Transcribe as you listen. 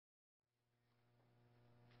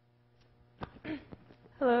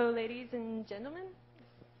Hello, ladies and gentlemen.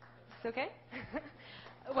 It's okay?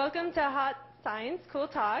 Welcome to Hot Science Cool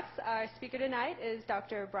Talks. Our speaker tonight is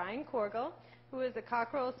Dr. Brian Korgel, who is a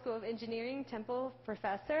Cockrell School of Engineering Temple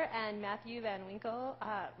professor and Matthew Van Winkle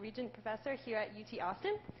Regent professor here at UT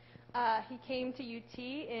Austin. He came to UT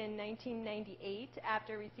in 1998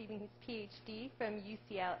 after receiving his PhD from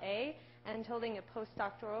UCLA and holding a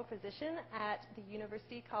postdoctoral position at the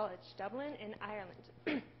University College Dublin in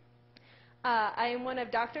Ireland. I am one of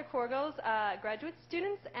Dr. Korgel's graduate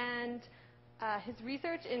students, and his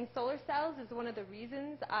research in solar cells is one of the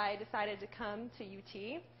reasons I decided to come to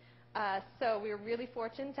UT. So we're really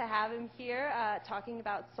fortunate to have him here talking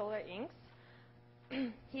about solar inks.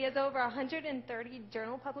 He has over 130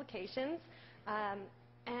 journal publications,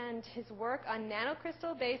 and his work on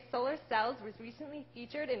nanocrystal-based solar cells was recently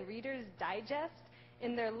featured in Reader's Digest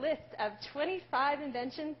in their list of 25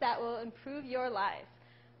 inventions that will improve your life.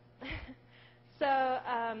 So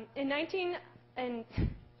in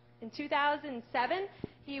 2007,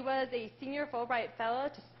 he was a senior Fulbright Fellow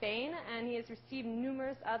to Spain, and he has received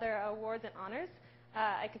numerous other awards and honors.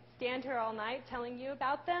 I could stand here all night telling you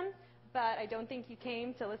about them, but I don't think you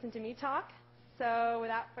came to listen to me talk. So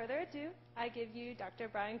without further ado, I give you Dr.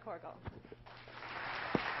 Brian Korgel.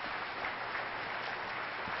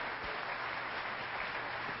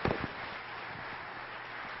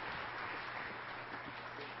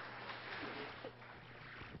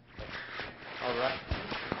 All right.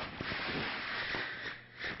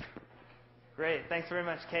 Great. Thanks very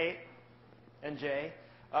much, Kate and Jay.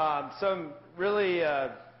 So I'm really,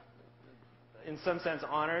 in some sense,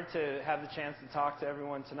 honored to have the chance to talk to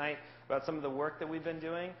everyone tonight about some of the work that we've been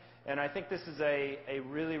doing. And I think this is a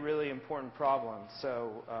really, really important problem.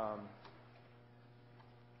 So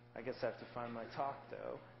I guess I have to find my talk,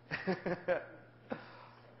 though.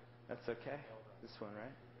 That's okay. This one,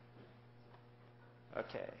 right?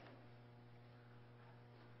 Okay.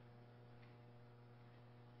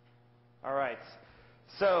 All right,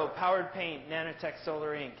 so powered paint, Nanotech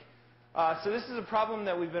solar ink. So this is a problem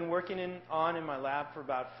that we've been working on in my lab for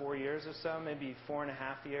about 4 years or so, maybe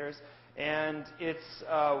 4.5 years. And it's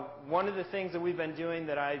one of the things that we've been doing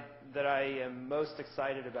that I am most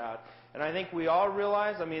excited about. And I think we all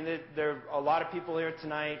realize, I mean, there are a lot of people here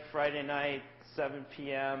tonight, Friday night, 7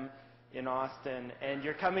 p.m. in Austin, and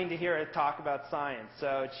you're coming to hear a talk about science.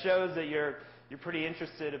 So it shows that you're pretty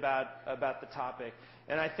interested about the topic.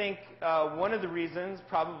 And I think one of the reasons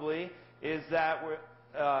probably is that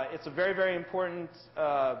it's a very, very important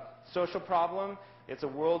social problem. It's a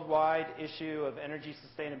worldwide issue of energy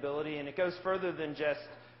sustainability, and it goes further than just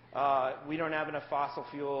we don't have enough fossil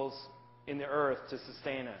fuels in the earth to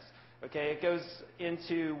sustain us. Okay, it goes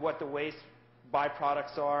into what the waste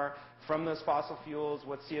byproducts are from those fossil fuels,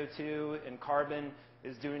 what CO2 and carbon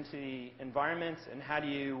is doing to the environment, and how do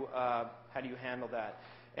you handle that?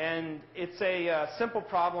 And it's a simple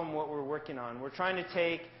problem what we're working on. We're trying to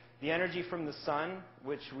take the energy from the sun,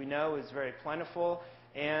 which we know is very plentiful,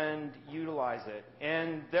 and utilize it.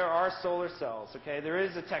 And there are solar cells, okay? There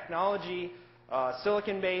is a technology,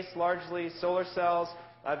 silicon-based largely, solar cells.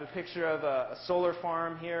 I have a picture of a solar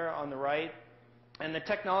farm here on the right, and the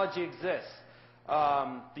technology exists.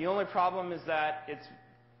 The only problem is that it's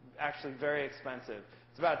actually very expensive.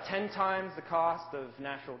 It's about 10 times the cost of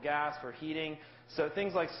natural gas for heating. So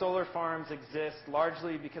things like solar farms exist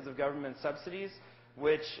largely because of government subsidies,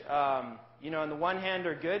 which, on the one hand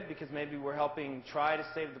are good because maybe we're helping try to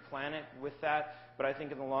save the planet with that, but I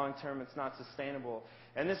think in the long term it's not sustainable.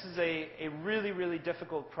 And this is a really, really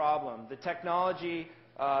difficult problem. The technology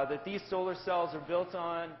that these solar cells are built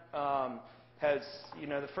on has,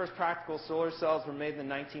 the first practical solar cells were made in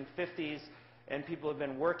the 1950s, and people have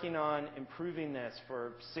been working on improving this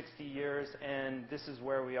for 60 years, and this is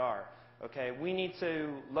where we are. Okay, we need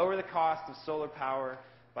to lower the cost of solar power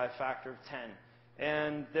by a factor of 10.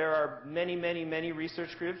 And there are many, many, many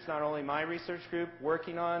research groups, not only my research group,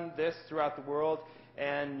 working on this throughout the world,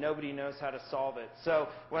 and nobody knows how to solve it. So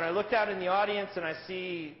when I looked out in the audience and I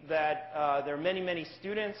see that there are many, many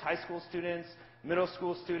students, high school students, middle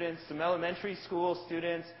school students, some elementary school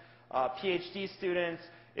students, PhD students,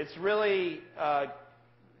 it's really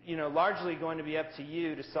largely going to be up to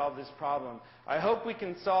you to solve this problem. I hope we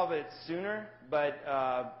can solve it sooner, but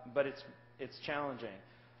it's challenging.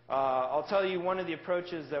 I'll tell you one of the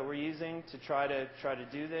approaches that we're using to try to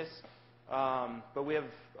do this, but we have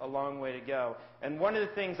a long way to go. And one of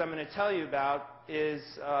the things I'm going to tell you about is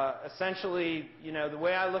essentially, the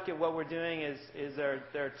way I look at what we're doing is there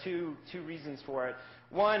are two reasons for it.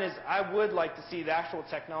 One is I would like to see the actual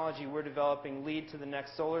technology we're developing lead to the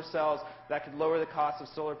next solar cells that could lower the cost of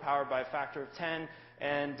solar power by a factor of 10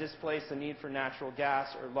 and displace the need for natural gas,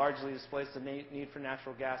 or largely displace the need for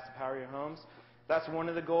natural gas to power your homes. That's one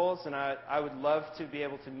of the goals, and I would love to be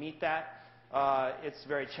able to meet that. It's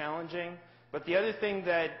very challenging. But the other thing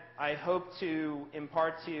that I hope to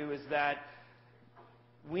impart to you is that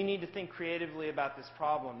we need to think creatively about this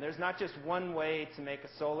problem. There's not just one way to make a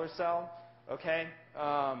solar cell, okay?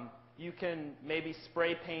 You can maybe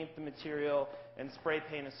spray paint the material and spray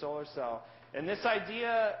paint a solar cell. And this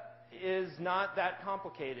idea is not that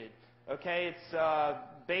complicated, okay? It's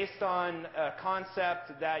based on a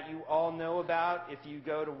concept that you all know about. If you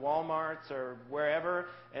go to Walmart or wherever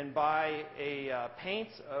and buy a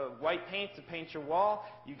white paint to paint your wall,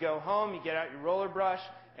 you go home, you get out your roller brush,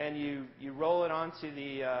 and you roll it onto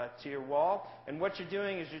to your wall. And what you're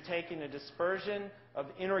doing is you're taking a dispersion of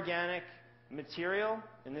inorganic material,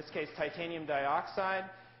 in this case titanium dioxide.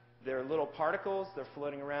 They're little particles. They're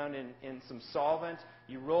floating around in some solvent.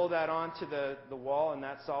 You roll that onto the wall, and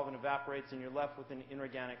that solvent evaporates, and you're left with an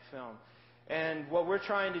inorganic film. And what we're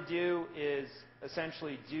trying to do is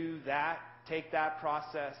essentially do that, take that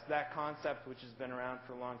process, that concept, which has been around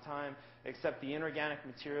for a long time, except the inorganic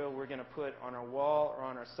material we're going to put on our wall or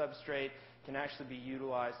on our substrate can actually be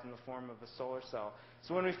utilized in the form of a solar cell.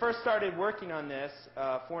 So when we first started working on this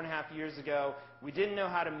 4.5 years ago, we didn't know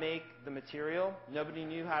how to make the material. Nobody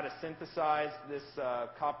knew how to synthesize this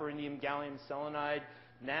copper, indium, gallium selenide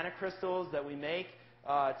nanocrystals that we make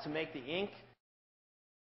to make the ink.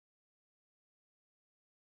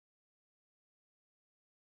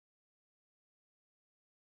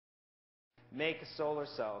 Make a solar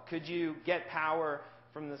cell. Could you get power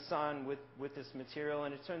from the sun with this material?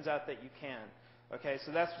 And it turns out that you can. Okay,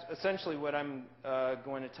 so that's essentially what I'm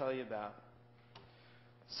going to tell you about.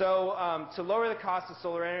 So to lower the cost of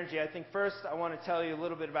solar energy, I think first I want to tell you a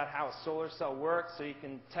little bit about how a solar cell works, so you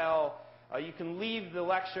can tell, you can leave the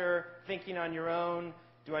lecture thinking on your own,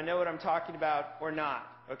 do I know what I'm talking about or not?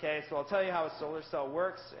 Okay, so I'll tell you how a solar cell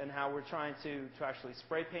works and how we're trying to actually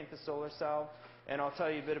spray paint the solar cell, and I'll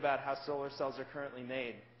tell you a bit about how solar cells are currently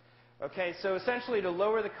made. Okay, so essentially to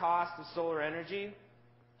lower the cost of solar energy,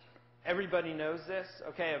 everybody knows this.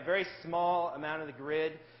 Okay, a very small amount of the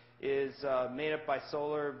grid is made up by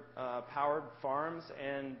solar powered farms,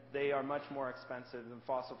 and they are much more expensive than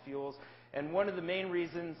fossil fuels. And one of the main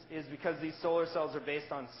reasons is because these solar cells are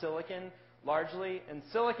based on silicon largely, and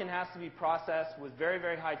silicon has to be processed with very,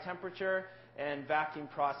 very high temperature and vacuum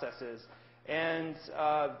processes. And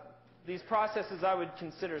these processes I would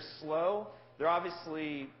consider slow. They're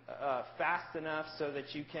obviously fast enough so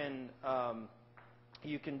that you can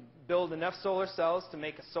build enough solar cells to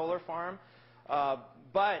make a solar farm,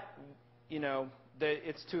 but you know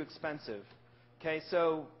it's too expensive. Okay,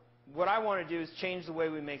 so what I want to do is change the way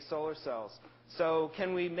we make solar cells. So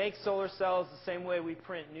can we make solar cells the same way we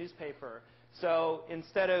print newspaper? So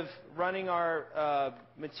instead of running our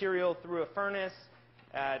material through a furnace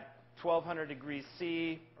at 1200 degrees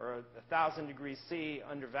C or 1000 degrees C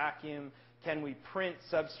under vacuum, can we print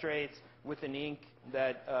substrates with an ink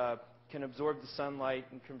that can absorb the sunlight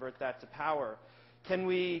and convert that to power? Can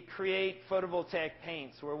we create photovoltaic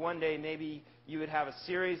paints where one day maybe you would have a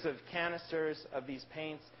series of canisters of these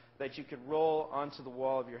paints that you could roll onto the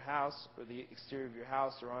wall of your house or the exterior of your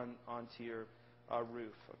house or onto your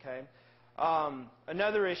roof? Okay.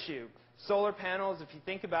 Another issue, solar panels, if you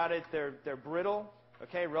think about it, they're brittle,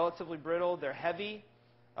 okay, relatively brittle, they're heavy,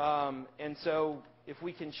 and so if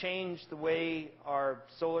we can change the way our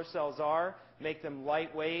solar cells are, make them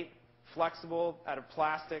lightweight, flexible, out of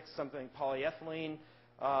plastic, something polyethylene,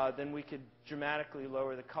 then we could dramatically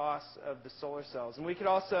lower the cost of the solar cells. And we could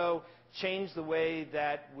also change the way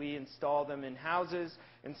that we install them in houses.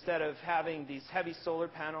 Instead of having these heavy solar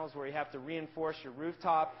panels where you have to reinforce your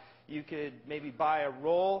rooftop, you could maybe buy a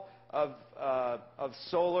roll of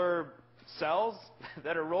solar cells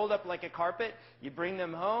that are rolled up like a carpet. You bring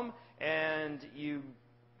them home and you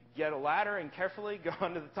get a ladder and carefully go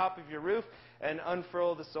onto the top of your roof and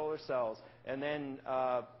unfurl the solar cells, and then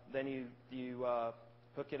you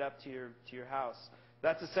hook it up to your house.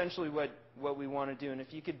 That's essentially what we want to do, and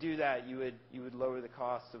if you could do that, you would lower the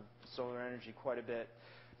cost of solar energy quite a bit.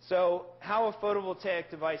 So how a photovoltaic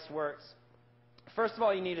device works. First of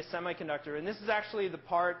all, you need a semiconductor, and this is actually the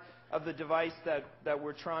part of the device that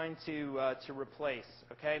we're trying to replace.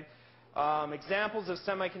 Okay. Examples of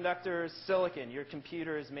semiconductors: silicon. Your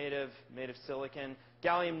computer is made of silicon.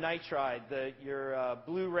 Gallium nitride. Your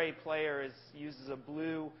Blu-ray player uses a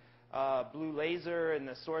blue laser, and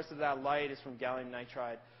the source of that light is from gallium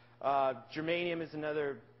nitride. Germanium is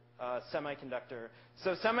another semiconductor.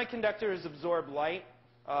 So semiconductors absorb light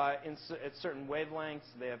at certain wavelengths.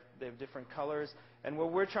 They have different colors. And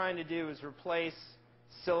what we're trying to do is replace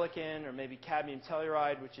silicon or maybe cadmium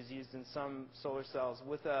telluride, which is used in some solar cells,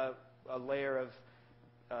 with a layer of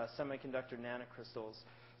semiconductor nanocrystals.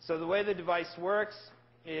 So the way the device works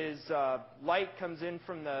is light comes in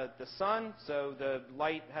from the sun, so the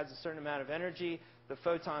light has a certain amount of energy. The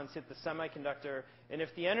photons hit the semiconductor, and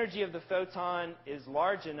if the energy of the photon is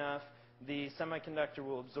large enough, the semiconductor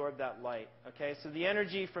will absorb that light. Okay, so the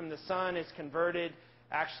energy from the sun is converted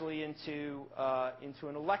actually into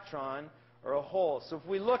an electron or a hole. So if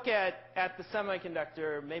we look at the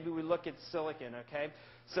semiconductor, maybe we look at silicon. Okay,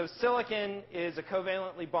 so silicon is a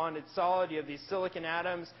covalently bonded solid. You have these silicon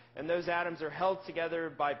atoms, and those atoms are held together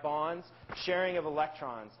by bonds, sharing of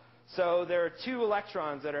electrons. So there are 2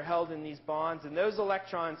 electrons that are held in these bonds, and those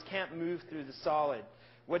electrons can't move through the solid.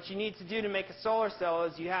 What you need to do to make a solar cell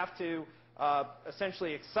is you have to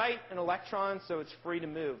essentially excite an electron so it's free to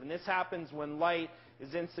move. And this happens when light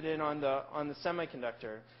is incident on the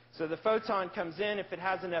semiconductor. So the photon comes in. If it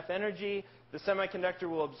has enough energy, the semiconductor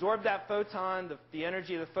will absorb that photon. The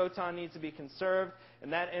energy of the photon needs to be conserved,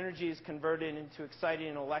 and that energy is converted into exciting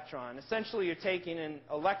an electron. Essentially, you're taking an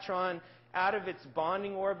electron out of its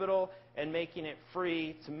bonding orbital and making it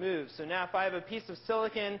free to move. So now if I have a piece of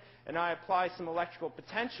silicon and I apply some electrical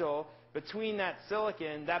potential between that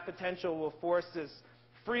silicon, that potential will force this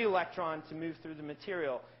free electron to move through the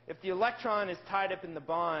material. If the electron is tied up in the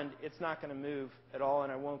bond, it's not going to move at all,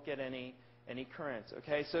 and I won't get any currents.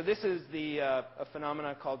 Okay, so this is a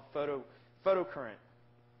phenomenon called photocurrent,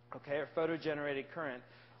 okay, or photogenerated current.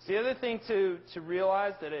 So the other thing to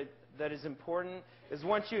realize that is important is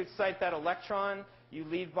once you excite that electron, you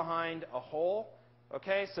leave behind a hole.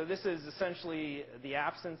 Okay, so this is essentially the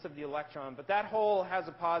absence of the electron, but that hole has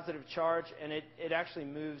a positive charge, and it actually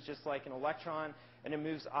moves just like an electron, and it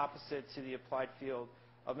moves opposite to the applied field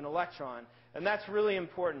of an electron. And that's really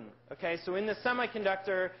important. Okay, so in the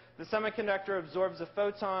semiconductor absorbs a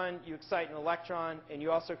photon, you excite an electron, and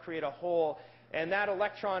you also create a hole. And that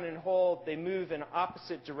electron and hole, they move in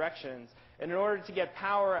opposite directions. And in order to get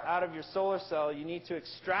power out of your solar cell, you need to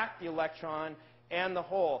extract the electron and the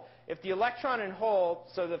hole. If the electron and hole,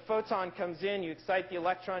 so the photon comes in, you excite the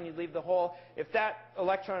electron, you leave the hole. If that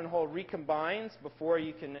electron and hole recombines before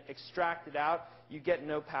you can extract it out, you get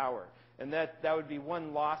no power. And that would be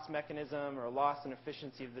one loss mechanism or a loss in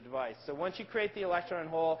efficiency of the device. So once you create the electron and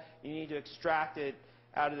hole, you need to extract it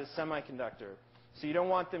out of the semiconductor. So you don't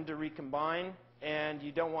want them to recombine, and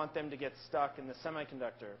you don't want them to get stuck in the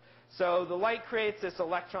semiconductor. So the light creates this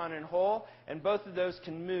electron and hole, and both of those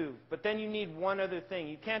can move. But then you need one other thing.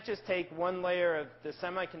 You can't just take one layer of the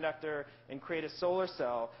semiconductor and create a solar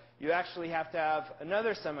cell. You actually have to have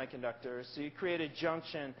another semiconductor, so you create a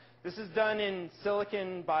junction. This is done in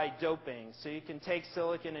silicon by doping. So you can take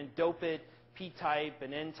silicon and dope it p-type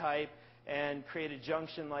and n-type and create a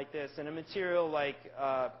junction like this. And a material like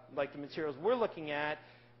the materials we're looking at,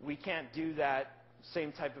 we can't do that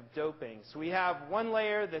same type of doping. So we have one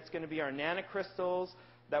layer that's going to be our nanocrystals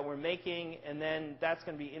that we're making, and then that's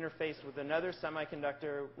going to be interfaced with another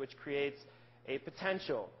semiconductor, which creates a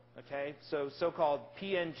potential. Okay, so-called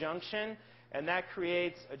p-n junction, and that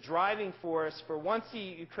creates a driving force for once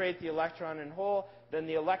you create the electron and hole, then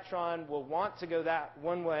the electron will want to go that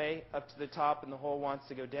one way up to the top, and the hole wants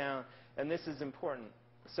to go down. And this is important.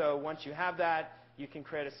 So once you have that, you can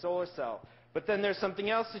create a solar cell. But then there's something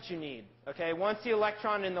else that you need. Okay, once the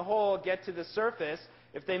electron and the hole get to the surface,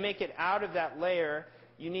 if they make it out of that layer,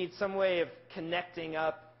 you need some way of connecting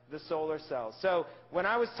up the solar cell. So when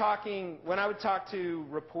I would talk to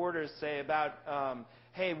reporters, say about,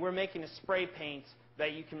 hey, we're making a spray paint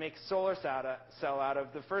that you can make a solar cell out of,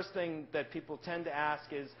 the first thing that people tend to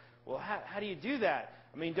ask is, well, how do you do that?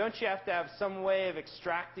 I mean, don't you have to have some way of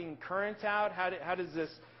extracting current out? How does this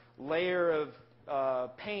layer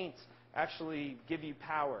of paint actually give you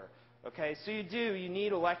power? Okay, so you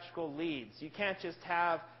need electrical leads. You can't just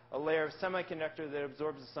have a layer of semiconductor that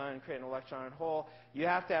absorbs the sun and create an electron and hole. You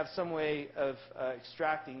have to have some way of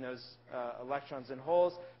extracting those electrons and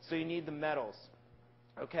holes, so you need the metals.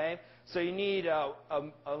 Okay, so you need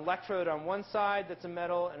an electrode on one side that's a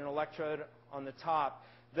metal and an electrode on the top.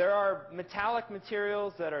 There are metallic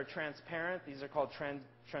materials that are transparent. These are called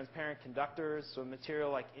transparent conductors. So a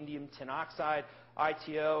material like indium tin oxide,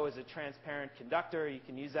 ITO, is a transparent conductor. You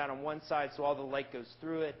can use that on one side so all the light goes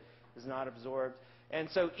through it, is not absorbed. And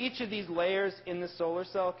so each of these layers in the solar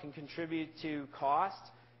cell can contribute to cost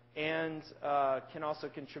and can also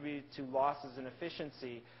contribute to losses in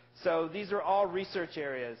efficiency. So these are all research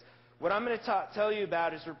areas. What I'm going to tell you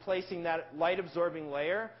about is replacing that light-absorbing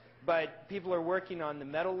layer but people are working on the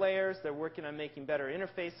metal layers. They're working on making better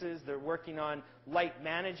interfaces. They're working on light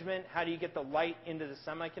management. How do you get the light into the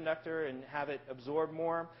semiconductor and have it absorb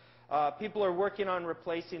more? People are working on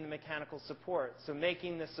replacing the mechanical support, so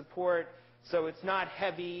making the support so it's not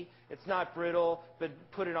heavy, it's not brittle, but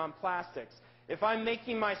put it on plastics. If I'm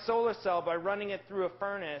making my solar cell by running it through a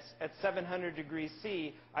furnace at 700 degrees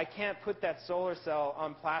C, I can't put that solar cell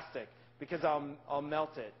on plastic because I'll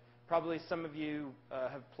melt it. Probably some of you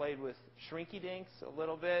have played with shrinky dinks a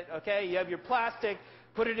little bit. Okay, you have your plastic,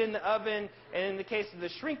 put it in the oven, and in the case of the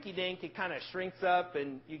shrinky dink, it kind of shrinks up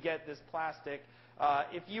and you get this plastic.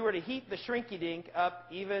 If you were to heat the shrinky dink up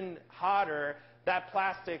even hotter, that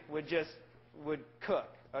plastic would cook.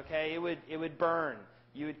 Okay, it would burn.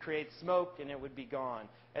 You would create smoke and it would be gone.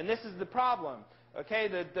 And this is the problem. Okay,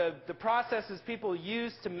 the processes people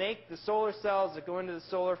use to make the solar cells that go into the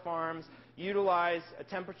solar farms utilize a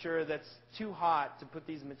temperature that's too hot to put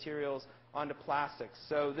these materials onto plastics.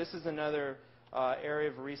 So this is another area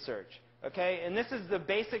of research. Okay, and this is the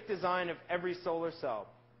basic design of every solar cell.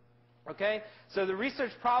 Okay, so the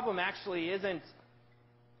research problem actually isn't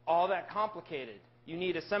all that complicated. You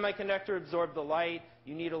need a semiconductor to absorb the light.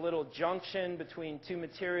 You need a little junction between two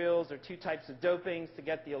materials or two types of dopings to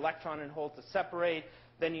get the electron and hole to separate.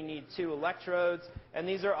 Then you need two electrodes. And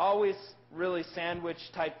these are always really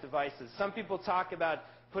sandwich-type devices. Some people talk about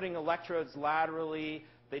putting electrodes laterally.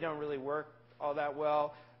 They don't really work all that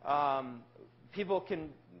well. People can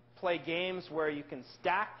play games where you can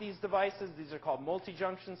stack these devices. These are called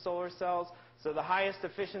multi-junction solar cells. So the highest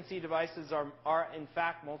efficiency devices are in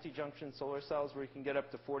fact multi-junction solar cells where you can get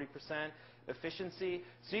up to 40% efficiency.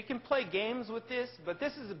 So you can play games with this, but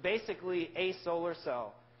this is basically a solar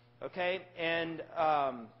cell, okay? And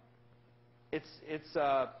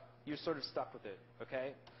you're sort of stuck with it,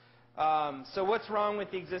 okay? So what's wrong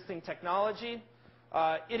with the existing technology?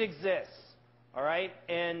 It exists, all right?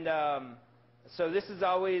 And so this is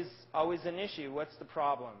always an issue. What's the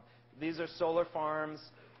problem? These are solar farms.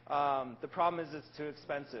 The problem is it's too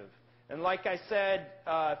expensive. And like I said,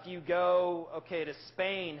 if you go, to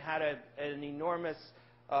Spain, had an enormous,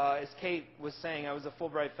 as Kate was saying, I was a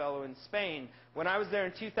Fulbright Fellow in Spain. When I was there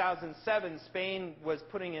in 2007, Spain was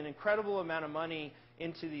putting an incredible amount of money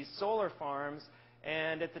into these solar farms.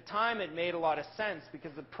 And at the time, it made a lot of sense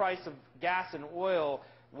because the price of gas and oil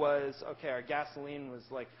was, our gasoline was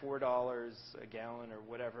like $4 a gallon or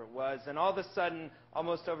whatever it was. And all of a sudden,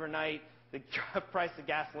 almost overnight, the price of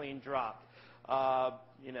gasoline dropped,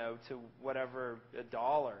 to whatever,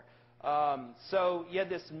 $1. So you had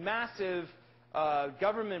this massive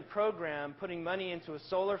government program putting money into a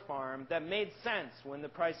solar farm that made sense when the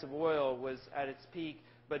price of oil was at its peak,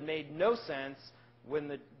 but made no sense when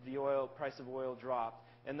the price of oil dropped.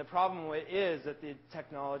 And the problem is that the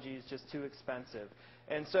technology is just too expensive.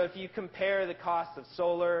 And so if you compare the cost of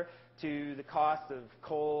solar to the cost of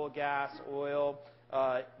coal, gas, oil,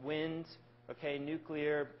 wind,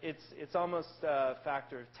 nuclear, it's almost a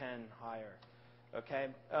factor of 10 higher. Okay,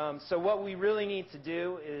 so what we really need to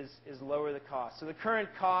do is lower the cost. So the current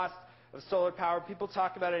cost of solar power, people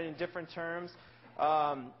talk about it in different terms.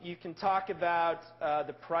 You can talk about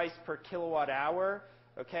the price per kilowatt hour.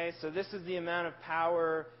 Okay, so this is the amount of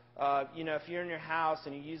power. If you're in your house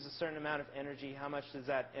and you use a certain amount of energy, how much does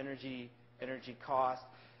that energy cost?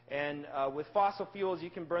 And with fossil fuels, you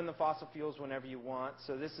can burn the fossil fuels whenever you want,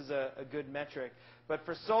 so this is a good metric. But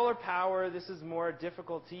for solar power, this is more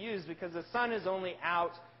difficult to use because the sun is only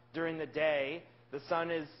out during the day. The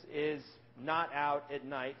sun is not out at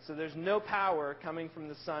night, so there's no power coming from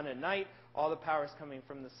the sun at night. All the power is coming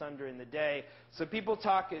from the sun during the day. So people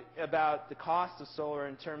talk about the cost of solar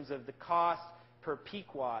in terms of the cost per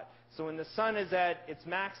peak watt. So when the sun is at its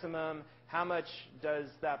maximum, how much does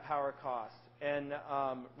that power cost? And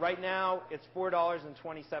right now, it's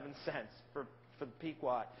 $4.27 for the peak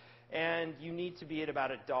watt. And you need to be at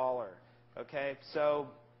about $1. Okay? So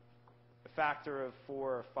a factor of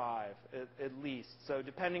 4 or 5 at least. So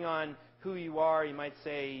depending on who you are, you might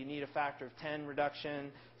say you need a factor of 10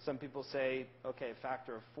 reduction. Some people say, a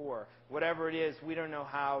factor of 4. Whatever it is, we don't know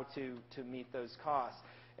how to meet those costs.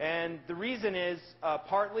 And the reason is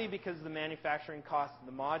partly because of the manufacturing cost of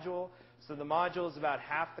the module. So the module is about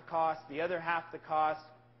half the cost. The other half the cost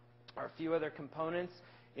are a few other components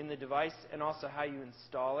in the device and also how you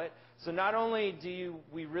install it. So not only do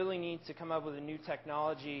we really need to come up with a new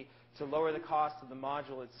technology to lower the cost of the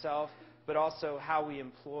module itself, but also how we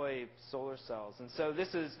employ solar cells. And so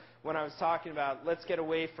this is when I was talking about let's get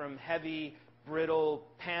away from heavy, brittle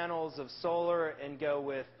panels of solar and go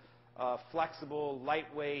with flexible,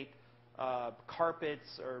 lightweight,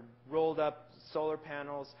 carpets or rolled up solar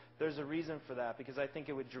panels. There's a reason for that, because I think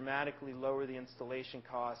it would dramatically lower the installation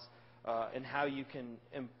costs and how you can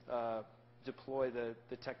deploy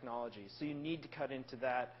the technology. So you need to cut into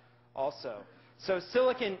that also. So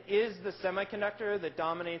silicon is the semiconductor that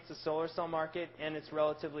dominates the solar cell market, and it's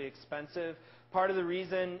relatively expensive. Part of the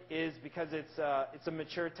reason is because it's a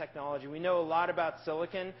mature technology. We know a lot about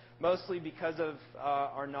silicon, mostly because of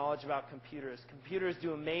our knowledge about computers. Computers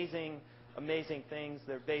do amazing things.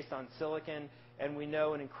 They're based on silicon, and we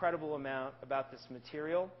know an incredible amount about this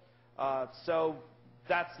material. So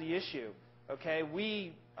that's the issue. Okay,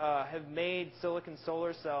 we have made silicon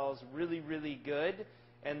solar cells really, really good,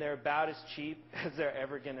 and they're about as cheap as they're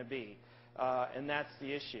ever going to be, and that's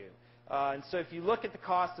the issue. And so if you look at the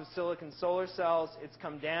cost of silicon solar cells, it's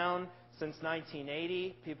come down since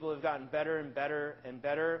 1980. People have gotten better and better and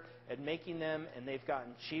better at making them, and they've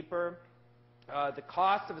gotten cheaper. The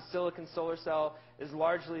cost of a silicon solar cell is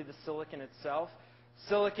largely the silicon itself.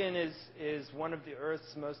 Silicon is one of the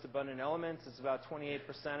Earth's most abundant elements. It's about 28%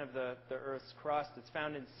 of the Earth's crust. It's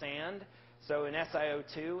found in sand, so in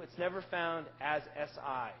SiO2. It's never found as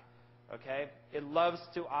Si. Okay? It loves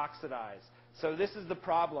to oxidize. So this is the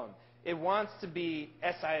problem. It wants to be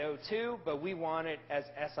SiO2, but we want it as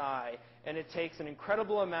Si, and it takes an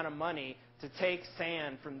incredible amount of money to take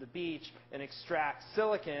sand from the beach and extract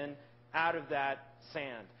silicon out of that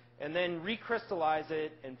sand, and then recrystallize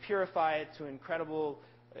it and purify it to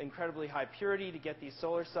incredibly high purity to get these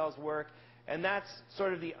solar cells work. And that's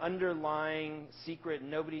sort of the underlying secret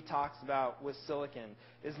nobody talks about with silicon,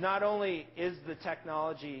 is not only is the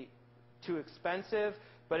technology too expensive,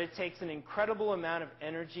 but it takes an incredible amount of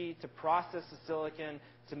energy to process the silicon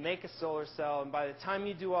to make a solar cell. And by the time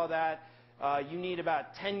you do all that, you need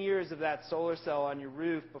about 10 years of that solar cell on your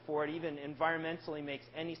roof before it even environmentally makes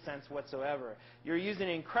any sense whatsoever. You're using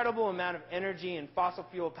an incredible amount of energy and fossil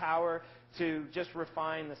fuel power to just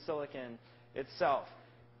refine the silicon itself.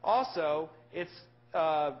 Also, it's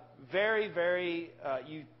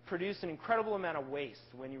you produce an incredible amount of waste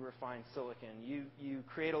when you refine silicon. You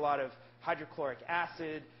create a lot of hydrochloric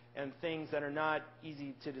acid and things that are not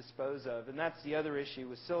easy to dispose of, and that's the other issue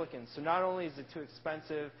with silicon. So not only is it too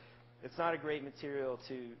expensive, it's not a great material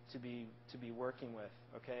to be working with.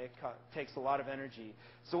 Okay, it takes a lot of energy.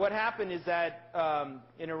 So what happened is that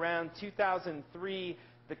in around 2003,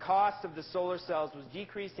 the cost of the solar cells was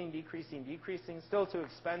decreasing, still too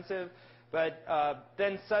expensive. But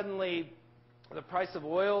then suddenly, the price of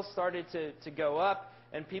oil started to go up,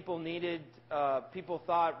 and people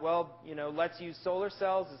thought, well, let's use solar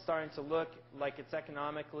cells. It's starting to look like it's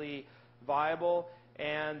economically viable,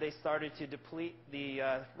 and they started to deplete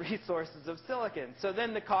the resources of silicon. So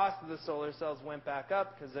then the cost of the solar cells went back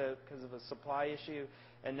up because of a supply issue,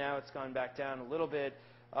 and now it's gone back down a little bit.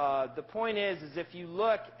 The point is if you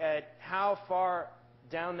look at how far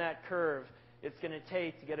down that curve it's going to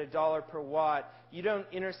take to get $1 per watt, you don't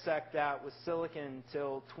intersect that with silicon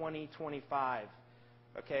until 2025.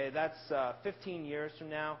 Okay, that's 15 years from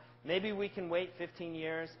now. Maybe we can wait 15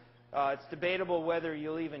 years. It's debatable whether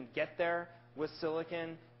you'll even get there with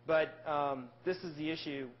silicon, but this is the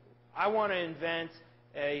issue. I want to invent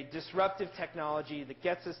a disruptive technology that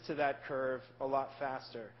gets us to that curve a lot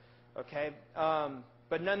faster. Okay,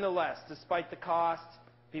 but nonetheless, despite the cost,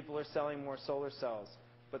 people are selling more solar cells,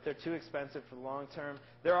 but they're too expensive for the long term.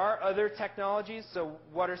 There are other technologies. So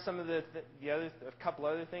what are some of a couple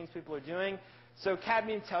other things people are doing? So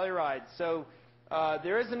cadmium telluride. So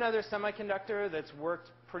there is another semiconductor that's worked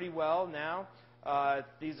pretty well now.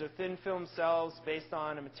 These are thin film cells based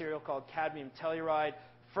on a material called cadmium telluride.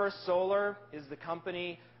 First Solar is the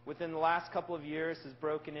company. Within the last couple of years has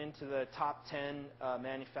broken into the top 10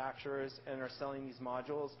 manufacturers and are selling these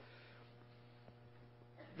modules.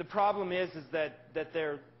 The problem is that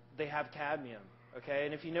they have cadmium, okay?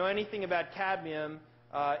 And if you know anything about cadmium,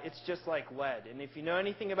 it's just like lead. And if you know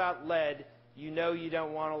anything about lead, you know you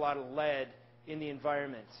don't want a lot of lead in the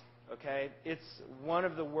environment, okay? It's one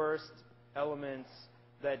of the worst elements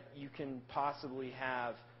that you can possibly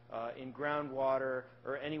have in groundwater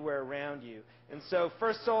or anywhere around you. And so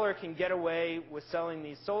First Solar can get away with selling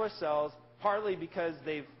these solar cells partly because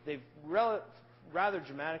they've rather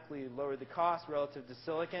dramatically lowered the cost relative to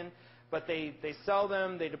silicon, but they sell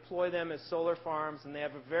them, they deploy them as solar farms, and they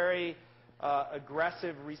have a very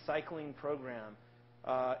aggressive recycling program.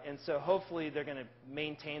 And so hopefully they're going to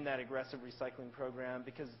maintain that aggressive recycling program,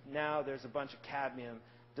 because now there's a bunch of cadmium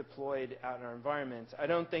deployed out in our environment. I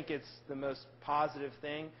don't think it's the most positive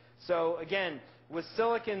thing. So again, with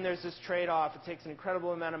silicon, there's this trade-off. It takes an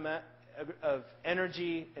incredible amount of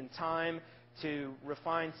energy and time to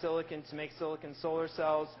refine silicon, to make silicon solar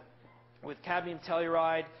cells. With cadmium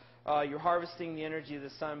telluride, you're harvesting the energy of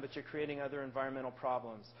the sun, but you're creating other environmental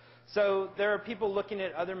problems. So there are people looking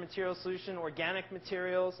at other material solutions, organic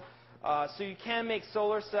materials. So you can make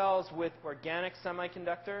solar cells with organic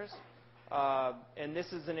semiconductors. And this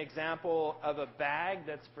is an example of a bag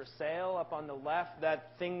that's for sale up on the left.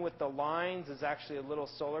 That thing with the lines is actually a little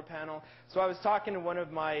solar panel. So I was talking to one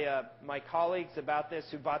of my colleagues about this,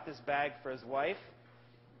 who bought this bag for his wife.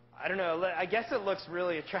 I don't know, I guess it looks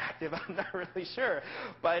really attractive. I'm not really sure.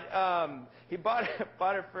 But he bought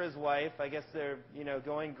it for his wife. I guess they're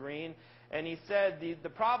going green. And he said the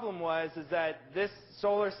problem is that this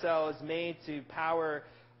solar cell is made to power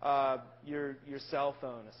your cell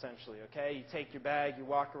phone, essentially. Okay, you take your bag, you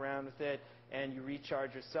walk around with it, and you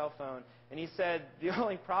recharge your cell phone. And he said the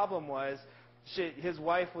only problem was his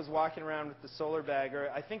wife was walking around with the solar bag,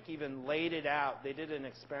 or I think even laid it out. They did an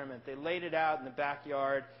experiment. They laid it out in the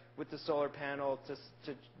backyard with the solar panel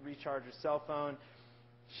to recharge her cell phone.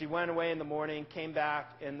 She went away in the morning, came back,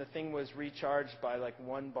 and the thing was recharged by like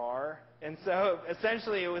 1 bar. And so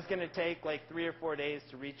essentially it was going to take like 3 or 4 days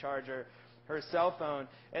to recharge her cell phone.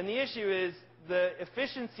 And the issue is the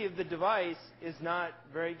efficiency of the device is not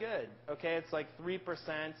very good. Okay, it's like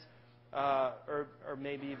 3% or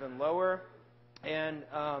maybe even lower. And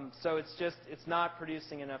so it's not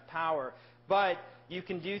producing enough power. But you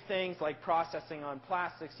can do things like processing on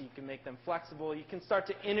plastics. You can make them flexible. You can start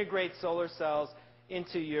to integrate solar cells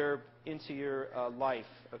into your life,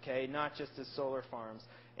 okay, not just as solar farms.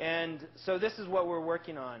 And so this is what we're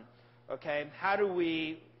working on, okay.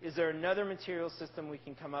 Is there another material system we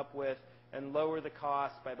can come up with and lower the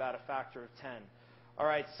cost by about a factor of 10? All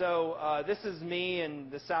right, so this is me in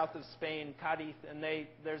the south of Spain, Cadiz, and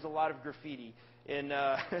there's a lot of graffiti in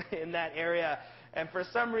in that area. And for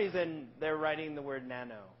some reason, they're writing the word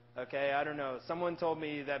nano. Okay, I don't know. Someone told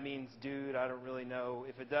me that means dude. I don't really know.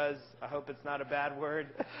 If it does, I hope it's not a bad word.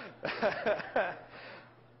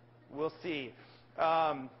 We'll see.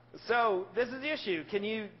 So this is the issue. Can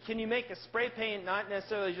you make a spray paint, not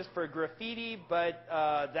necessarily just for graffiti, but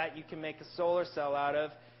that you can make a solar cell out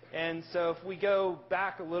of? And so if we go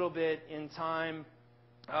back a little bit in time,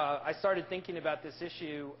 I started thinking about this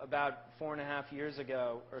issue about 4.5 years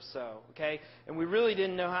ago or so, okay? And we really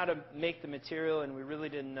didn't know how to make the material, and we really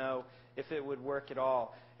didn't know if it would work at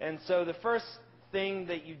all. And so the first thing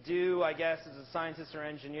that you do, I guess, as a scientist or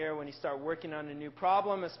engineer when you start working on a new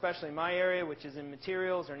problem, especially in my area, which is in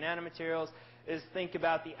materials or nanomaterials, is think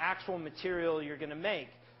about the actual material you're going to make.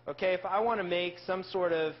 Okay, if I want to make some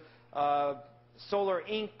sort of solar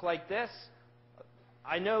ink like this,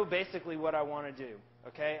 I know basically what I want to do.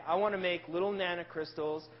 Okay, I want to make little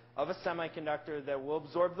nanocrystals of a semiconductor that will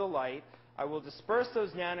absorb the light. I will disperse those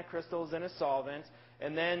nanocrystals in a solvent,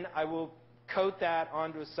 and then I will coat that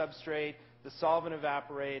onto a substrate. The solvent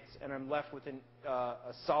evaporates, and I'm left with a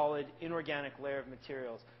solid inorganic layer of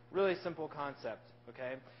materials. Really simple concept.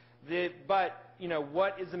 Okay, but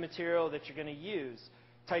what is the material that you're going to use?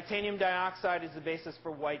 Titanium dioxide is the basis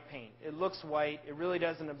for white paint. It looks white. It really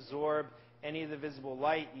doesn't absorb any of the visible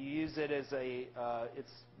light. You use it as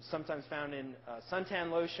it's sometimes found in suntan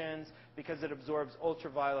lotions because it absorbs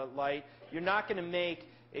ultraviolet light. You're not going to make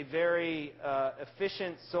a very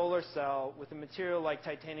efficient solar cell with a material like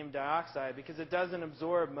titanium dioxide because it doesn't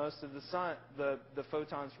absorb most of the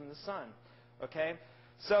photons from the sun. Okay?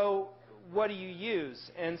 So what do you use?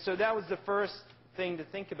 And so that was the first thing to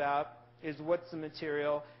think about, is what's the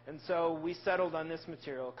material. And so we settled on this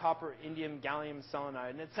material, copper, indium, gallium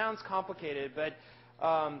selenide. And it sounds complicated, but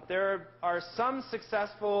there are some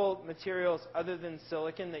successful materials other than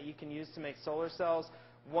silicon that you can use to make solar cells.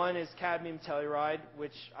 One is cadmium telluride,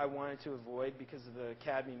 which I wanted to avoid because of the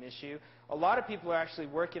cadmium issue. A lot of people are actually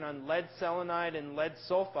working on lead selenide and lead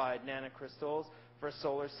sulfide nanocrystals for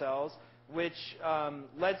solar cells, which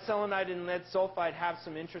lead selenide and lead sulfide have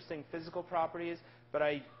some interesting physical properties, but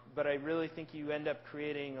I really think you end up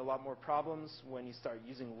creating a lot more problems when you start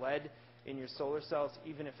using lead in your solar cells,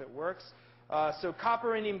 even if it works. So copper,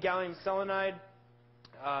 indium, gallium selenide.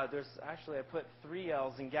 There's actually, I put 3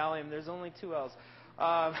 L's in gallium. There's only 2 L's.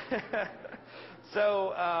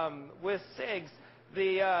 So with SIGs,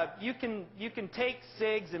 you can take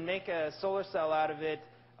SIGs and make a solar cell out of it.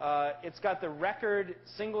 It's got the record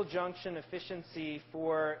single junction efficiency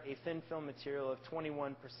for a thin film material of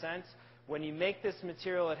 21%. When you make this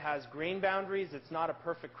material, it has grain boundaries. It's not a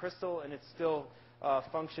perfect crystal, and it still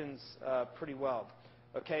functions pretty well.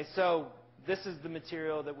 Okay, so this is the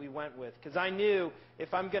material that we went with, because I knew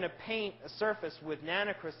if I'm going to paint a surface with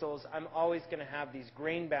nanocrystals, I'm always going to have these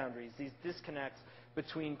grain boundaries, these disconnects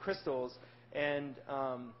between crystals, and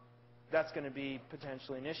that's going to be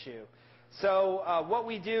potentially an issue. So what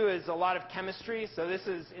we do is a lot of chemistry. So this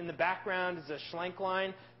is in the background is a Schlenk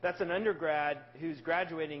line. That's an undergrad who's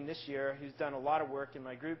graduating this year, who's done a lot of work in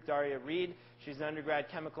my group, Daria Reed. She's an undergrad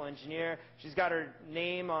chemical engineer. She's got her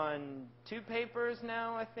name on 2 papers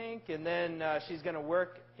now, I think, and then she's going to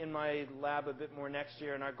work in my lab a bit more next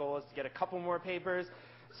year, and our goal is to get a couple more papers.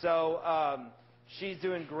 So she's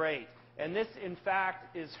doing great. And this, in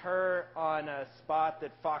fact, is her on a spot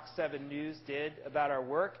that Fox 7 News did about our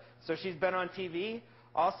work. So she's been on TV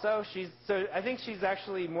also. So I think she's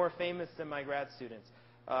actually more famous than my grad students.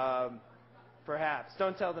 Perhaps.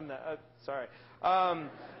 Don't tell them that. Oh, sorry.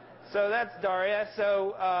 So that's Daria.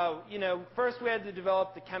 So, first we had to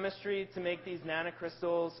develop the chemistry to make these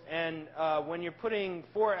nanocrystals. And when you're putting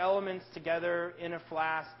 4 elements together in a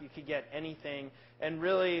flask, you could get anything. And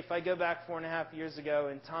really, if I go back 4.5 years ago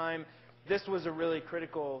in time, this was a really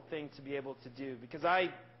critical thing to be able to do. Because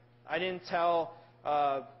I didn't tell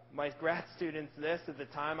my grad students this at the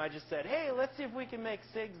time. I just said, hey, let's see if we can make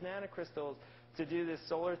SIGS nanocrystals to do this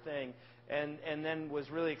solar thing, and then was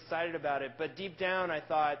really excited about it. But deep down, I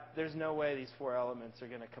thought, there's no way these 4 elements are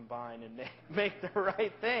going to combine and make the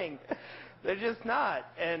right thing. They're just not.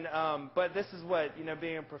 And but this is what,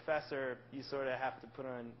 being a professor, you sort of have to put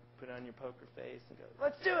on your poker face and go,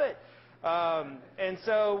 let's do it. And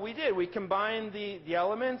so we did. We combined the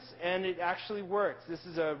elements, and it actually works. This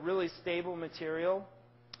is a really stable material,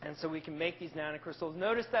 and so we can make these nanocrystals.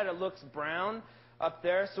 Notice that it looks brown up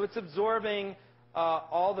there, so it's absorbing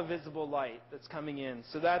all the visible light that's coming in.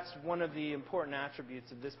 So that's one of the important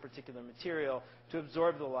attributes of this particular material, to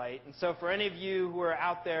absorb the light. And so for any of you who are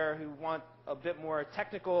out there who want a bit more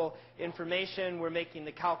technical information, we're making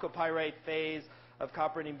the chalcopyrite phase of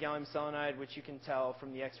copper-indium gallium selenide, which you can tell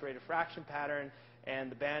from the X-ray diffraction pattern,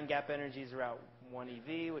 and the band gap energies are out 1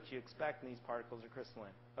 eV, which you expect, and these particles are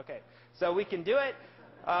crystalline. Okay, so we can do it.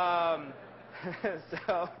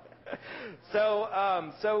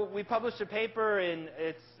 So we published a paper in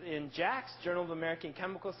JACS, Journal of American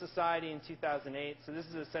Chemical Society, in 2008. So this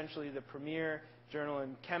is essentially the premier journal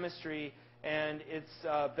in chemistry, and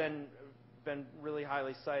it's been really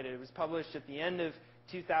highly cited. It was published at the end of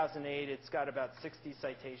 2008. It's got about 60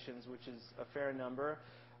 citations, which is a fair number.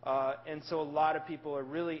 And so a lot of people are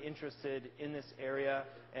really interested in this area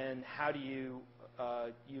and how do you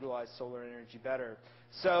utilize solar energy better.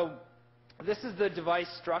 So this is the device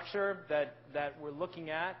structure that we're looking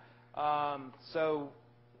at.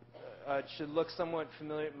 It should look somewhat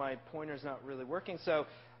familiar. My pointer's not really working. So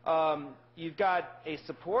you've got a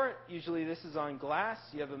support. Usually this is on glass.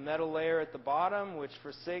 You have a metal layer at the bottom, which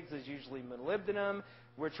for SIGs is usually molybdenum.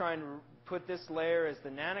 We're trying to put this layer as the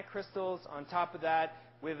nanocrystals. On top of that,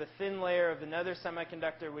 we have a thin layer of another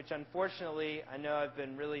semiconductor, which unfortunately, I know I've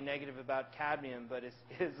been really negative about cadmium, but it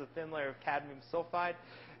is a thin layer of cadmium sulfide.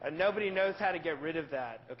 And nobody knows how to get rid of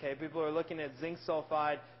that. Okay, people are looking at zinc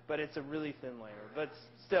sulfide, but it's a really thin layer. But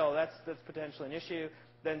still, that's potentially an issue.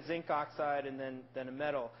 Then zinc oxide, and then a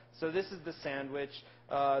metal. So this is the sandwich.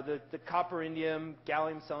 The copper-indium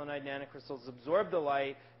gallium selenide nanocrystals absorb the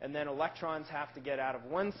light, and then electrons have to get out of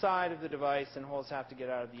one side of the device, and holes have to get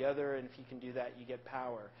out of the other. And if you can do that, you get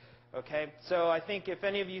power. Okay. So I think if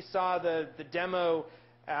any of you saw the demo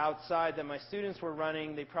outside that my students were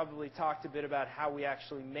running, they probably talked a bit about how we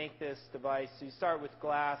actually make this device. So you start with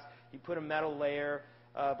glass. You put a metal layer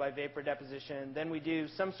by vapor deposition. Then we do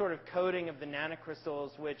some sort of coating of the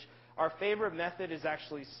nanocrystals, which our favorite method is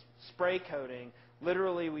actually spray coating.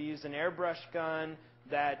 Literally, we use an airbrush gun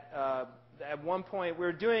that at one point we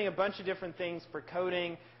were doing a bunch of different things for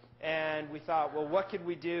coating, and we thought, well, what could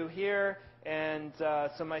we do here? And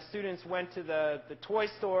so my students went to the toy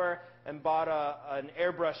store and bought an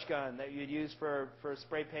airbrush gun that you'd use for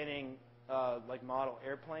spray painting like model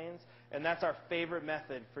airplanes. And that's our favorite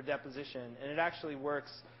method for deposition. And it actually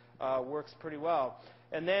works pretty well.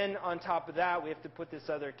 And then on top of that, we have to put this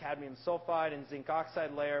other cadmium sulfide and zinc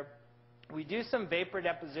oxide layer. We do some vapor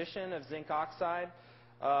deposition of zinc oxide.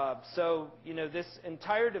 This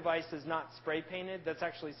entire device is not spray painted. That's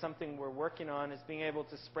actually something we're working on, is being able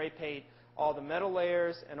to spray paint all the metal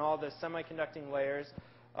layers and all the semiconducting layers.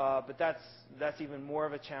 But that's even more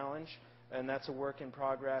of a challenge, and that's a work in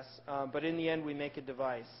progress. But in the end, we make a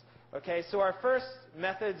device. Okay, so our first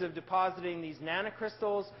methods of depositing these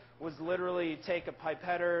nanocrystals was literally you take a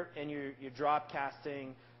pipetter and you're drop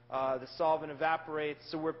casting. The solvent evaporates,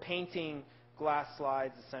 so we're painting glass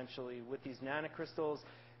slides essentially with these nanocrystals.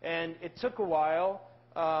 And it took a while.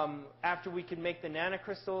 After we could make the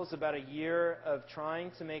nanocrystals, about a year of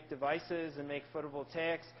trying to make devices and make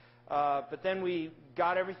photovoltaics. But then we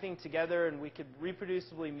got everything together and we could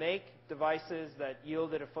reproducibly make devices that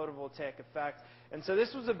yielded a photovoltaic effect. And so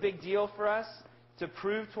this was a big deal for us to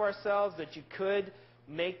prove to ourselves that you could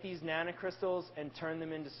make these nanocrystals and turn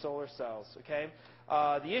them into solar cells, okay?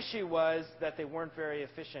 The issue was that they weren't very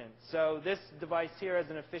efficient. So this device here has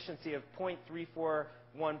an efficiency of 0.341%.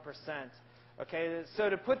 Okay, so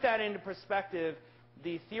to put that into perspective,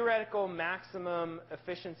 the theoretical maximum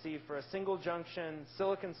efficiency for a single junction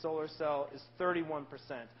silicon solar cell is 31%.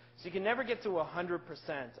 So you can never get to 100%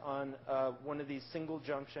 on one of these single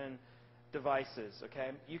junction devices,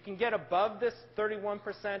 okay? You can get above this 31%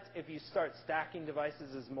 if you start stacking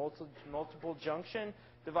devices as multiple junction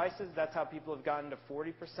devices. That's how people have gotten to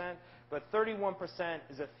 40%. But 31%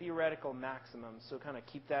 is a theoretical maximum, so kind of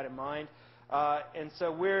keep that in mind. And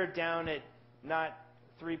so we're down at not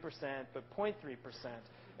 3%, but 0.3%.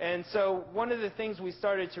 And so one of the things we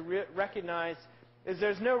started to recognize is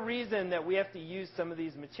there's no reason that we have to use some of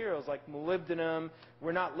these materials like molybdenum.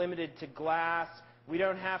 We're not limited to glass. We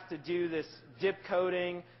don't have to do this dip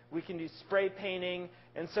coating. We can do spray painting.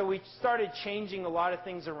 And so we started changing a lot of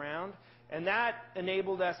things around. And that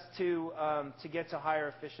enabled us to get to higher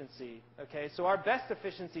efficiency. Okay, so our best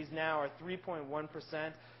efficiencies now are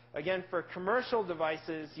 3.1%. Again, for commercial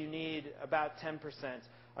devices, you need about 10%.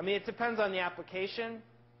 I mean, it depends on the application.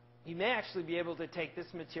 You may actually be able to take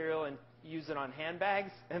this material and use it on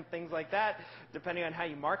handbags and things like that, depending on how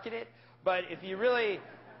you market it. But if you really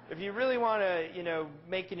want to,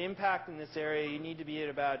 make an impact in this area, you need to be at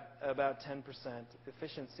about 10%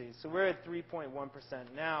 efficiency. So we're at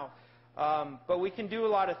 3.1% now. But we can do a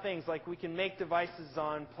lot of things, like we can make devices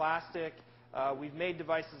on plastic. We've made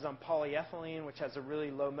devices on polyethylene, which has a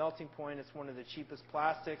really low melting point. It's one of the cheapest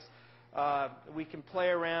plastics. We can play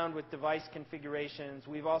around with device configurations.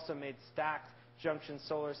 We've also made stacked junction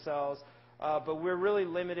solar cells. But we're really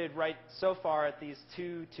limited right so far at these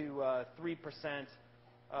 2 to 3%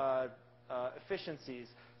 efficiencies.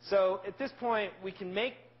 So at this point, we can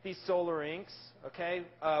make these solar inks. Okay,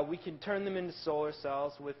 we can turn them into solar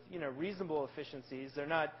cells with reasonable efficiencies. They're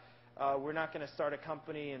not. We're not going to start a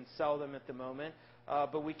company and sell them at the moment,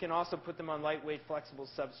 but we can also put them on lightweight, flexible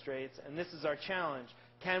substrates. And this is our challenge: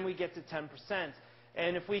 can we get to 10%?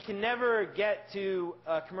 And if we can never get to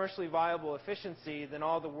commercially viable efficiency, then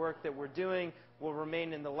all the work that we're doing will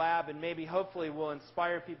remain in the lab, and maybe, hopefully, will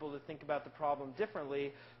inspire people to think about the problem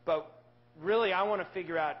differently. But really, I want to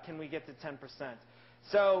figure out, can we get to 10%?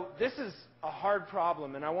 So this is a hard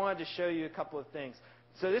problem, and I wanted to show you a couple of things.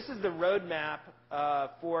 So this is the roadmap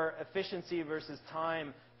for efficiency versus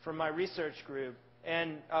time from my research group.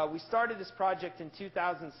 And we started this project in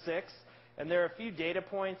 2006, and there are a few data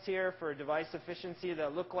points here for device efficiency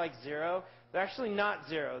that look like 0. They're actually not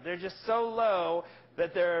 0. They're just so low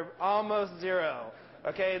that they're almost 0.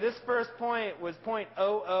 Okay, this first point was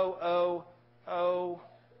 0.00001.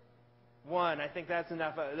 I think that's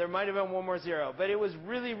enough. There might have been one more 0, but it was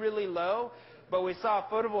really, really low. But we saw a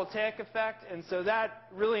photovoltaic effect, and so that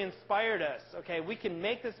really inspired us. Okay, we can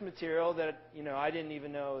make this material that I didn't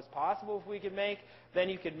even know was possible if we could make. Then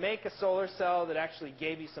you could make a solar cell that actually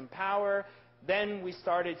gave you some power. Then we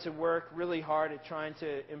started to work really hard at trying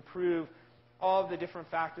to improve all of the different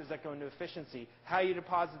factors that go into efficiency. How you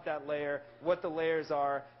deposit that layer, what the layers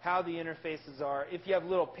are, how the interfaces are. If you have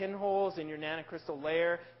little pinholes in your nanocrystal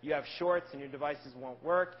layer, you have shorts and your devices won't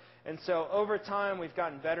work. And so over time, we've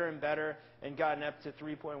gotten better and better and gotten up to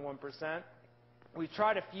 3.1%. We've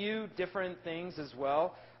tried a few different things as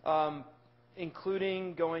well,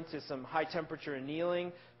 including going to some high temperature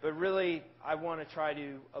annealing. But really, I want to try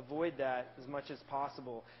to avoid that as much as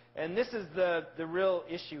possible. And this is the real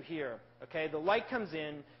issue here. Okay, the light comes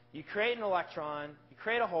in, you create an electron, you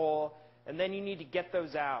create a hole, and then you need to get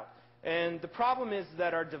those out. And the problem is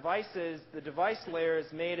that our devices, the device layer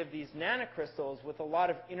is made of these nanocrystals with a lot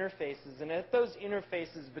of interfaces. And at those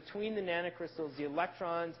interfaces between the nanocrystals, the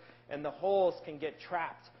electrons and the holes can get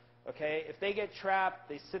trapped. Okay, if they get trapped,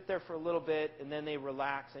 they sit there for a little bit, and then they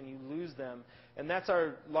relax, and you lose them. And that's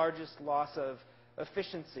our largest loss of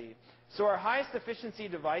efficiency. So our highest efficiency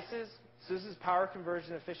devices, so this is power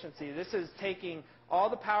conversion efficiency. This is taking all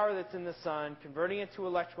the power that's in the sun, converting it to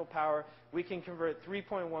electrical power. We can convert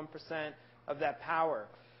 3.1% of that power.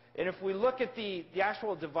 And if we look at the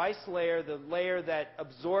actual device layer, the layer that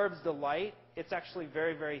absorbs the light, it's actually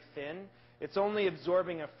very, very thin. It's only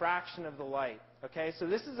absorbing a fraction of the light. Okay, so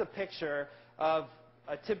this is a picture of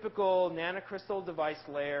a typical nanocrystal device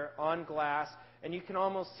layer on glass, and you can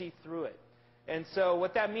almost see through it. And so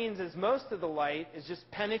what that means is most of the light is just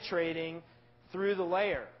penetrating through the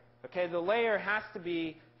layer. Okay, the layer has to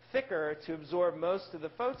be thicker to absorb most of the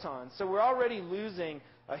photons. So we're already losing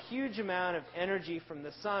a huge amount of energy from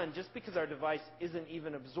the sun just because our device isn't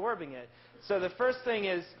even absorbing it. So the first thing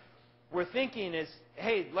is we're thinking is,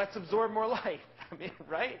 hey, let's absorb more light. I mean,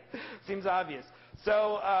 right? Seems obvious.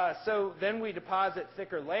 So then we deposit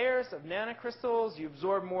thicker layers of nanocrystals. You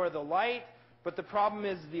absorb more of the light, but the problem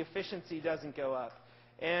is the efficiency doesn't go up.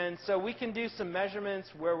 And so we can do some measurements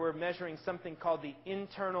where we're measuring something called the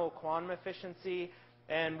internal quantum efficiency.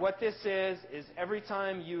 And what this is every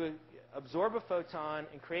time you absorb a photon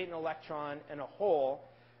and create an electron and a hole,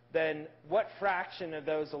 then what fraction of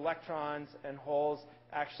those electrons and holes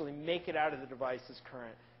actually make it out of the device's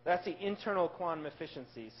current. That's the internal quantum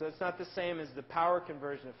efficiency. So it's not the same as the power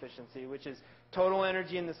conversion efficiency, which is total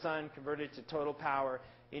energy in the sun converted to total power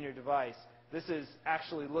in your device. This is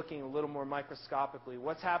actually looking a little more microscopically.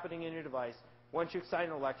 What's happening in your device? Once you excite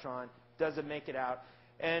an electron, does it make it out?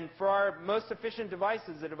 And for our most efficient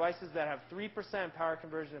devices, the devices that have 3% power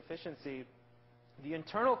conversion efficiency, the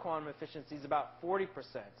internal quantum efficiency is about 40%.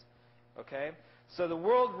 Okay? So the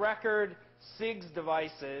world record SIGS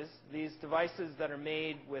devices, these devices that are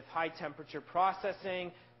made with high temperature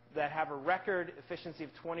processing that have a record efficiency of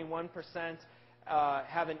 21%,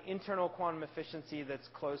 have an internal quantum efficiency that's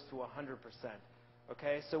close to 100%.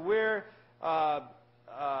 Okay? So we're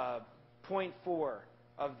 0.4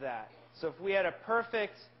 of that. So if we had a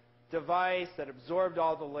perfect device that absorbed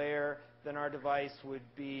all the layer, then our device would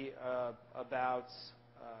be about,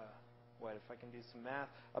 what if I can do some math,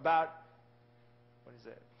 about, what is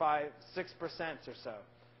it, 6% or so.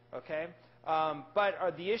 Okay?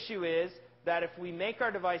 But the issue is that if we make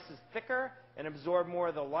our devices thicker and absorb more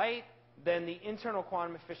of the light, then the internal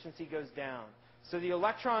quantum efficiency goes down. So the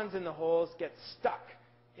electrons in the holes get stuck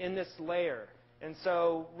in this layer. And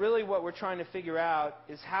so really what we're trying to figure out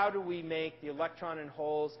is how do we make the electron and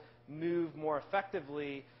holes move more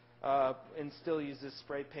effectively and still use this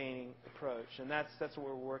spray painting approach. And that's what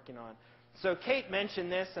we're working on. So Kate mentioned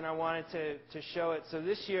this, and I wanted to show it. So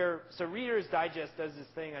this year, so Reader's Digest does this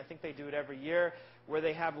thing, I think they do it every year, where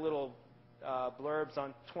they have little blurbs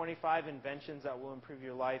on 25 inventions that will improve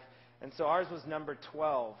your life. And so ours was number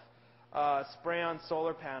 12, spray-on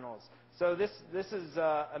solar panels. So this is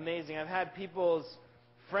amazing. I've had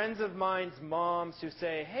friends of mine's moms who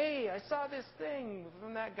say, hey, I saw this thing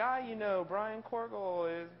from that guy you know, Brian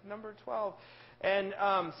Korgel, is number 12. And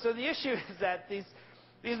so the issue is that these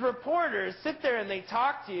reporters sit there and they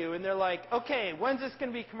talk to you and they're like, okay, when's this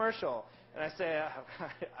going to be commercial? And I say,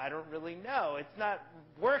 I don't really know. It's not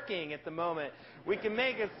working at the moment. We can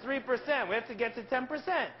make it 3%. We have to get to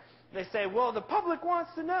 10%. They say, well, the public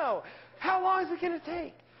wants to know. How long is it going to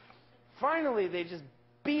take? Finally, they just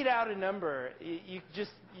beat out a number. You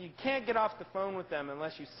can't get off the phone with them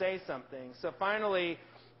unless you say something. So finally,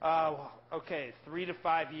 okay, 3 to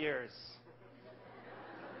 5 years.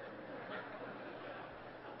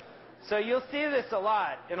 So you'll see this a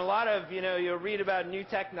lot. In a lot of, you'll read about new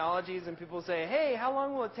technologies and people say, hey, how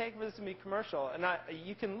long will it take for this to be commercial? And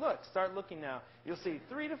you can start looking now. You'll see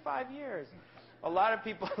 3 to 5 years. A lot of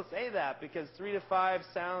people say that because 3 to 5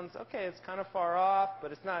 sounds, okay, it's kind of far off,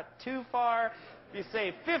 but it's not too far. If you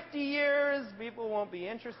say 50 years, people won't be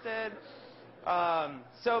interested.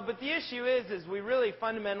 But the issue is we really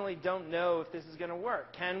fundamentally don't know if this is going to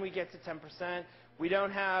work. Can we get to 10%? We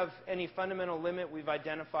don't have any fundamental limit we've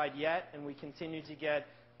identified yet, and we continue to get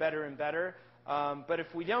better and better. But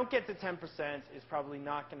if we don't get to 10%, it's probably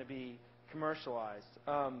not going to be commercialized.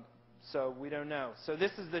 So we don't know. So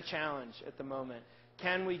this is the challenge at the moment.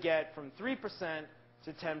 Can we get from 3%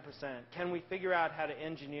 to 10%? Can we figure out how to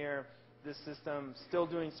engineer this system, still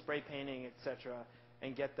doing spray painting, et cetera,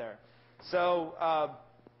 and get there? So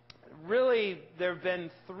really, there have been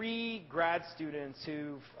 3 grad students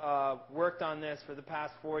who've worked on this for the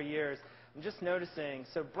past 4 years. I'm just noticing,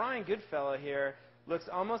 so Brian Goodfellow here looks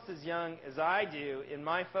almost as young as I do in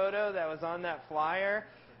my photo that was on that flyer.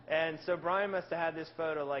 And so Brian must have had this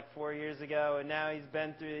photo like 4 years ago, and now he's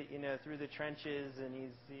been through, through the trenches,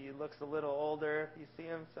 and he looks a little older. You see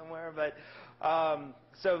him somewhere, but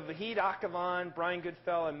so Vahid Akavan, Brian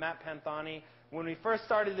Goodfellow, and Matt Panthani. When we first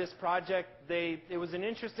started this project, it was an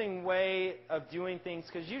interesting way of doing things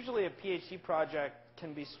because usually a PhD project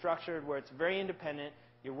can be structured where it's very independent.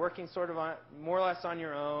 You're working sort of more or less on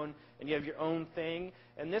your own, and you have your own thing.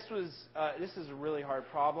 And this is a really hard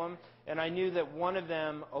problem. And I knew that one of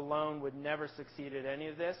them alone would never succeed at any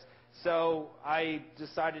of this. So I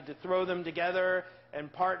decided to throw them together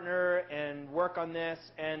and partner and work on this.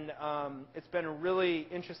 And it's been a really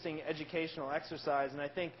interesting educational exercise. And I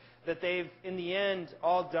think that they've, in the end,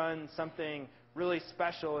 all done something really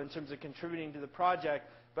special in terms of contributing to the project.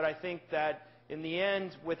 But I think that in the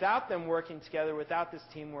end, without them working together, without this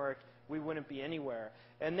teamwork, we wouldn't be anywhere.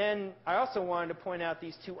 And then I also wanted to point out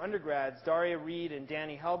these 2 undergrads, Daria Reed and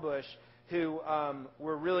Danny Helbush, who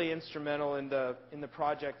were really instrumental in the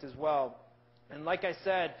project as well. And like I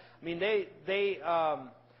said, I mean,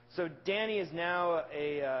 so Danny is now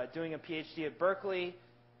doing a PhD at Berkeley.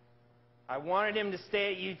 I wanted him to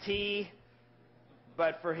stay at UT,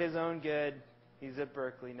 but for his own good, he's at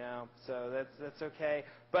Berkeley now, so that's okay.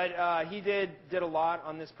 But he did a lot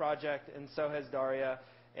on this project, and so has Daria.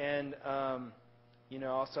 And you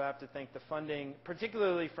know, also have to thank the funding,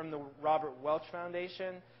 particularly from the Robert Welch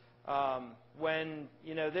Foundation. When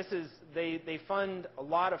you know, they fund a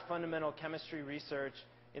lot of fundamental chemistry research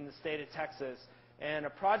in the state of Texas, and a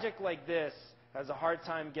project like this has a hard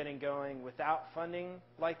time getting going without funding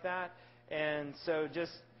like that. And so,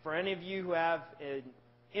 just for any of you who have an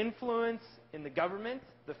influence in the government,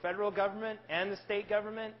 the federal government and the state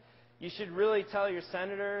government, you should really tell your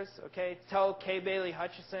senators, okay? Tell Kay Bailey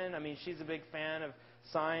Hutchison. I mean, she's a big fan of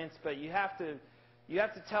science, but you have to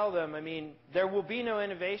tell them, I mean, there will be no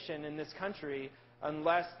innovation in this country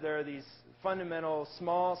unless there are these fundamental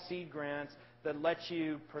small seed grants that let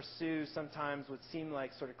you pursue sometimes what seem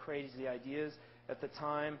like sort of crazy ideas at the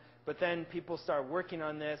time. But then people start working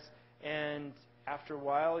on this, and after a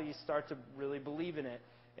while, you start to really believe in it.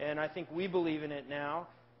 And I think we believe in it now.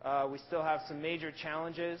 We still have some major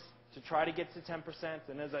challenges to try to get to 10%,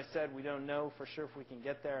 and as I said, we don't know for sure if we can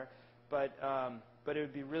get there, but it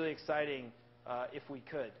would be really exciting if we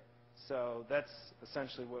could. So that's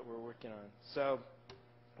essentially what we're working on. So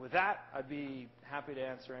with that, I'd be happy to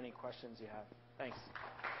answer any questions you have. Thanks.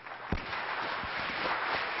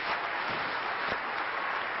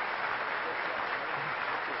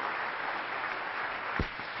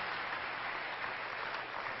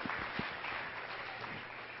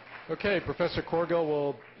 Okay, Professor Korgel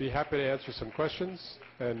will be happy to answer some questions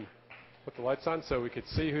and put the lights on so we could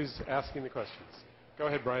see who's asking the questions. Go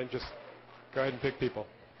ahead, Brian. Just go ahead and pick people.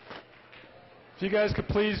 If you guys could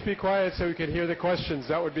please be quiet so we could hear the questions,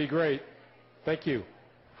 that would be great. Thank you.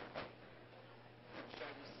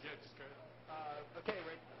 Okay,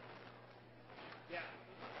 right. Yeah.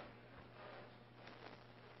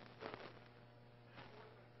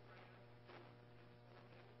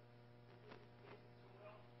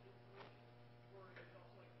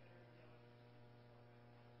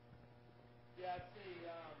 Yeah,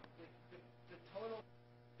 the total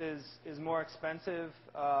is more expensive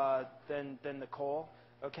than the coal.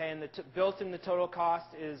 Okay, and built in the total cost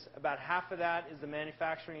is about half of that is the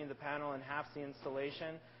manufacturing of the panel and half's the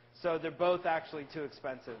installation. So they're both actually too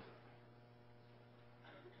expensive.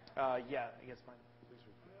 Yeah, I guess mine. Please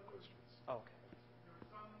repeat the questions. Oh, okay. There are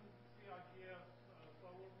some CIGS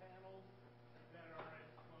solar panels that are at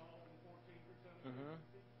 12 and 14%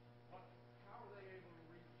 efficiency. How are they able to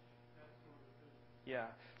reach that sort of efficiency?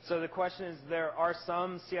 Yeah. So the question is, there are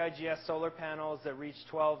some CIGS solar panels that reach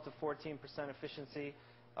 12 to 14% efficiency,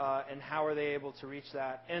 and how are they able to reach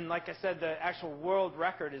that? And like I said, the actual world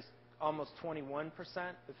record is almost 21%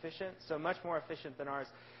 efficient, so much more efficient than ours.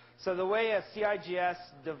 So the way a CIGS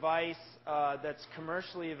device that's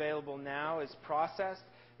commercially available now is processed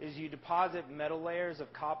is you deposit metal layers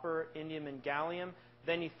of copper, indium, and gallium.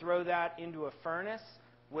 Then you throw that into a furnace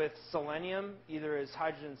with selenium, either as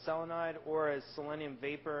hydrogen selenide or as selenium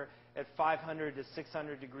vapor at 500 to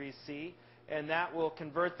 600 degrees C. And that will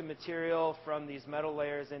convert the material from these metal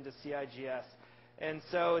layers into CIGS. And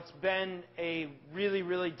so it's been a really,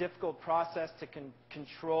 really difficult process to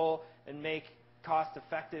control and make cost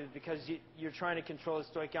effective because you're trying to control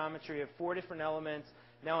the stoichiometry of 4 different elements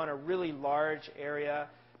now on a really large area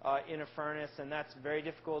in a furnace, and that's very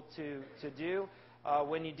difficult to do.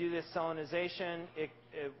 When you do this selenization, it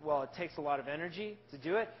takes a lot of energy to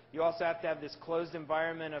do it. You also have to have this closed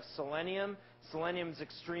environment of selenium. Selenium is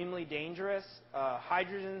extremely dangerous.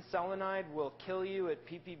 Hydrogen selenide will kill you at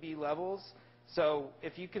ppb levels. So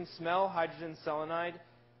if you can smell hydrogen selenide,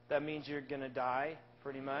 that means you're going to die,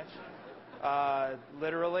 pretty much.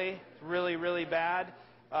 Literally. It's really, really bad.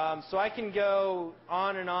 So I can go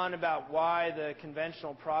on and on about why the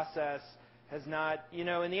conventional process has not, you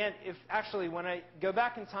know, in the end, when I go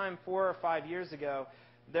back in time 4 or 5 years ago,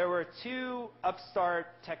 there were 2 upstart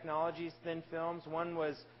technologies, thin films. One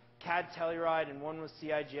was CAD Telluride and one was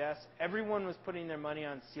CIGS. Everyone was putting their money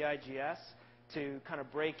on CIGS to kind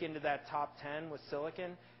of break into that top 10 with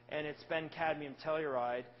silicon, and it's been cadmium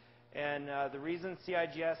telluride. And the reason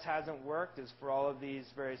CIGS hasn't worked is for all of these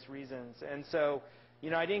various reasons. And so, you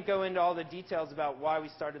know, I didn't go into all the details about why we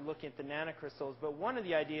started looking at the nanocrystals, but one of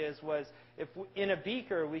the ideas was if in a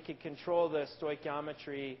beaker we could control the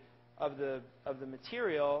stoichiometry of the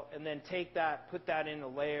material and then take that, put that in a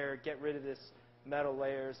layer, get rid of this metal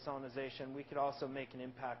layer selenization, we could also make an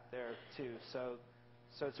impact there too. So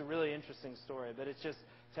it's a really interesting story, but it's just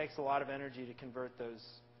takes a lot of energy to convert those,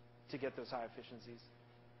 to get those high efficiencies.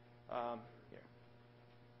 Here.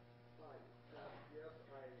 Hi. Yes,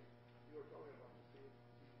 you were talking about the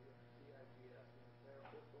CIGS and the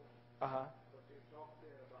nanoparticle. Uh-huh. But you talked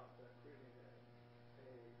there about creating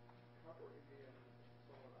a copper indium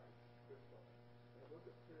selenide crystal. And it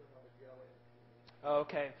wasn't clear how the gallium came in. Oh,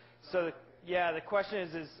 okay. So, yeah, the question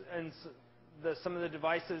is and some of the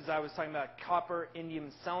devices I was talking about, copper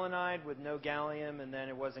indium selenide with no gallium, and then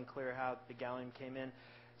it wasn't clear how the gallium came in.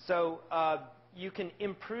 So you can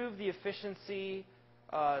improve the efficiency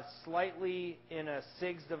slightly in a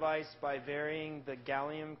SIGS device by varying the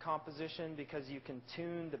gallium composition, because you can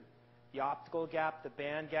tune the optical gap, the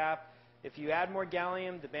band gap. If you add more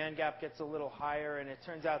gallium, the band gap gets a little higher, and it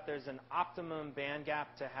turns out there's an optimum band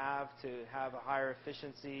gap to have a higher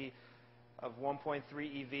efficiency of 1.3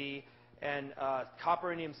 eV, and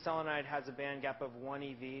copper indium selenide has a band gap of 1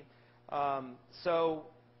 eV. So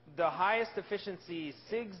the highest efficiency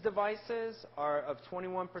SIGS devices are of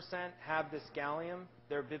 21% have this gallium.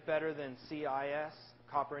 They're a bit better than CIS,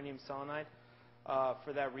 copper indium selenide,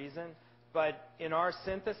 for that reason. But in our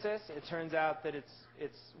synthesis, it turns out that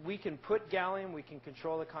we can put gallium, we can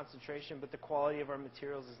control the concentration, but the quality of our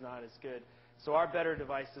materials is not as good. So our better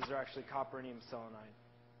devices are actually copper indium selenide.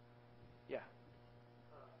 Yeah.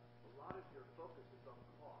 A lot of your focus is on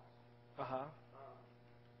cost. Uh-huh.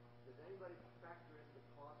 Does anybody factor in the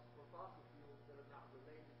cost for fossil fuels that are not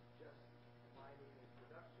related to just mining and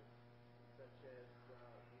production, such as the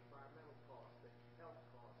environmental costs, the health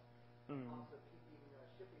costs, also keeping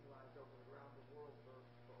shipping lines open around the world for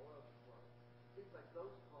oil to flow? Seems like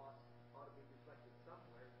those costs ought to be reflected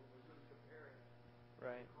somewhere when we're really comparing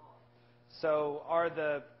Right. costs. So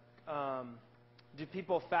do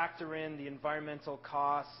people factor in the environmental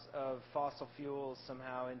costs of fossil fuels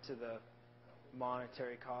somehow into the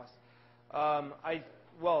monetary cost?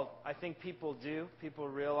 I think people do. People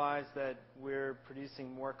realize that we're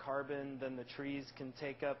producing more carbon than the trees can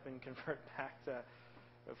take up and convert back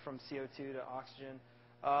from CO2 to oxygen.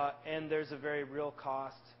 And there's a very real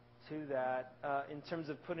cost to that. In terms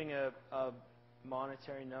of putting a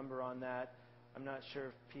monetary number on that, I'm not sure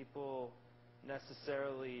if people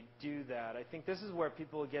necessarily do that. I think this is where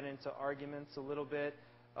people get into arguments a little bit.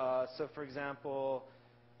 So, for example,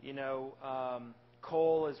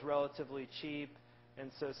 coal is relatively cheap,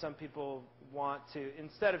 and so some people want to,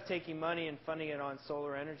 instead of taking money and funding it on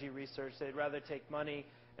solar energy research, they'd rather take money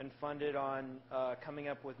and fund it on coming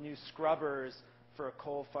up with new scrubbers for a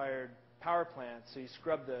coal-fired power plant, so you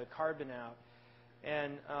scrub the carbon out.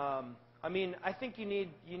 And I mean, I think you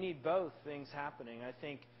need both things happening. I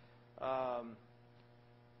think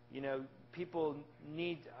people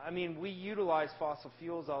need, we utilize fossil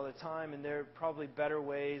fuels all the time, and there are probably better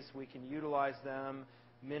ways we can utilize them,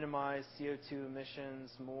 minimize CO2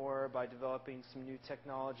 emissions more by developing some new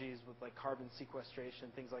technologies with like carbon sequestration,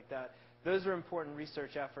 things like that. Those are important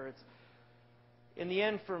research efforts. In the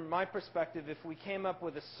end, from my perspective, if we came up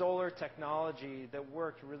with a solar technology that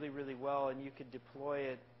worked really, really well and you could deploy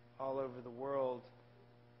it all over the world,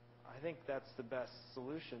 I think that's the best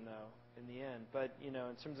solution, though, in the end. But, in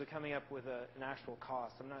terms of coming up with an actual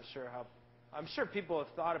cost, I'm not sure how. I'm sure people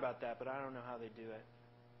have thought about that, but I don't know how they do it.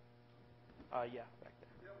 Yeah, back there.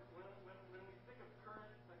 Yeah, when we think of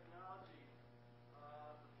current technology,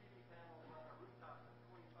 the PV panels on our rooftops have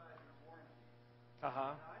 25-year warranties.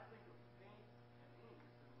 Uh-huh. Now, I think of paint and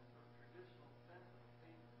inks in the sort of traditional sense of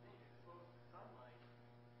paint and ink exposed to sunlight,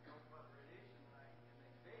 ultraviolet radiation, and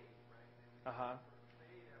they fade, right? They Uh-huh. sort of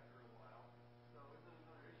fade after a while. So isn't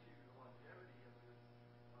another issue the longevity of this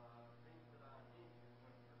paint put on ink, and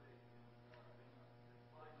when they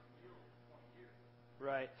decline in yield for 20 years?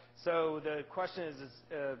 Right. So the question is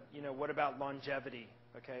what about longevity?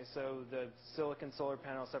 Okay, so the silicon solar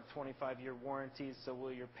panels have 25-year warranties, so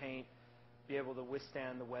will your paint be able to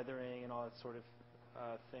withstand the weathering and all that sort of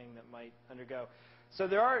thing that might undergo? So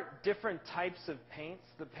there are different types of paints.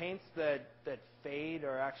 The paints that fade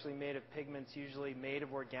are actually made of pigments usually made of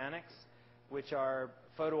organics, which are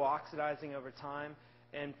photooxidizing over time,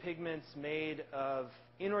 and pigments made of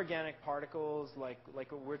inorganic particles, like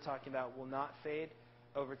what we're talking about, will not fade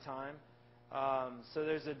over time. So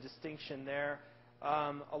there's a distinction there.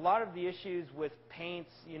 A lot of the issues with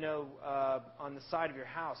paints, on the side of your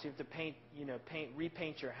house, you have to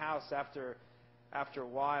repaint your house after a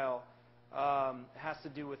while, has to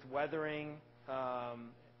do with weathering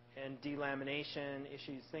and delamination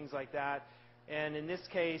issues, things like that. And in this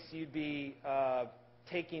case, you'd be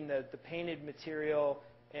taking the painted material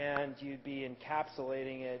and you'd be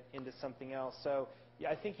encapsulating it into something else. So yeah,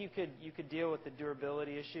 I think you could deal with the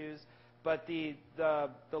durability issues, But the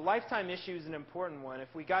lifetime issue is an important one.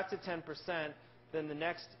 If we got to 10%, then the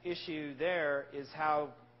next issue there is how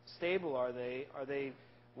stable are they?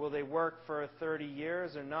 Will they work for 30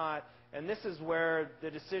 years or not? And this is where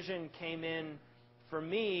the decision came in for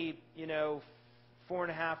me,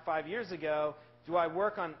 4.5, 5 years ago. Do I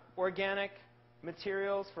work on organic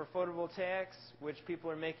materials for photovoltaics, which people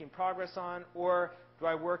are making progress on, or do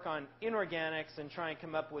I work on inorganics and try and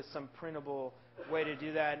come up with some printable way to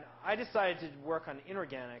do that? And I decided to work on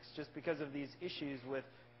inorganics just because of these issues with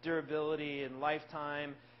durability and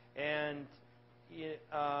lifetime. And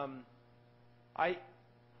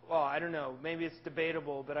I don't know, maybe it's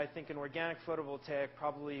debatable, but I think an organic photovoltaic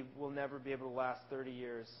probably will never be able to last 30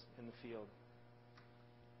 years in the field.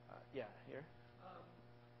 Yeah, here.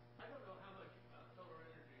 I don't know how much solar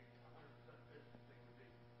energy 100% efficiency would be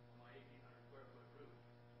on my 1,800 square foot roof,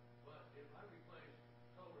 but if I replace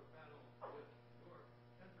solar panels with your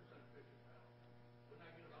 10% efficient panels, wouldn't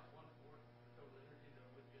I get about 1/4 the total energy that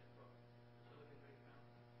I would get from silicon-based panels?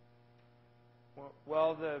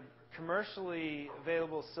 Well, the commercially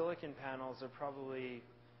available silicon panels are probably,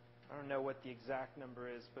 I don't know what the exact number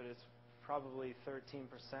is, but it's probably 13%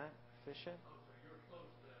 efficient. Oh, so you're close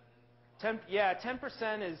to that. Yeah,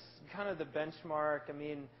 10% is kind of the benchmark,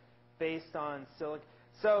 based on silicon.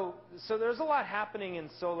 So there's a lot happening in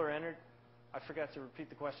solar energy. I forgot to repeat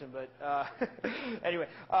the question, but anyway.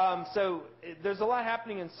 So there's a lot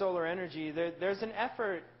happening in solar energy. There's an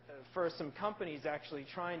effort for some companies actually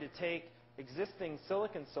trying to take existing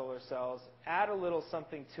silicon solar cells, add a little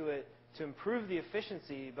something to it to improve the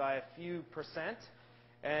efficiency by a few percent.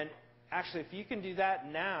 And actually, if you can do that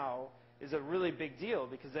now, is a really big deal,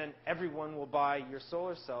 because then everyone will buy your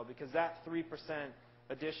solar cell, because that 3%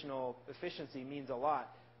 additional efficiency means a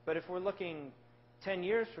lot. But if we're looking 10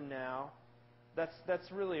 years from now,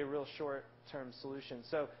 that's really a real short-term solution.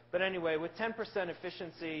 But anyway, with 10%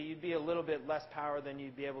 efficiency, you'd be a little bit less power than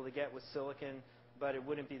you'd be able to get with silicon, but it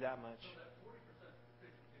wouldn't be that much. So that 40%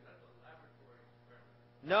 efficiency, that's a laboratory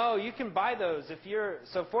experiment. No, you can buy those if you're.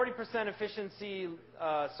 So 40% efficiency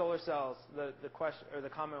solar cells. The question or the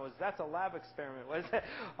comment was, that's a lab experiment. What is it?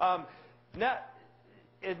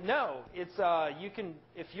 No, it's you can,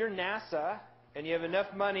 if you're NASA and you have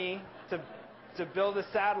enough money to build a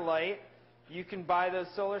satellite, you can buy those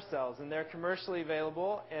solar cells, and they're commercially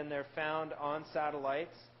available, and they're found on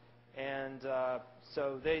satellites, and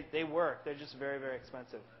so they work. They're just very, very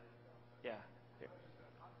expensive. Yeah. Here.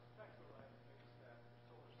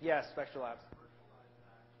 Yeah, Spectral Labs.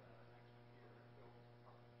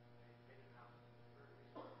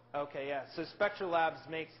 Okay, yeah. So Spectral Labs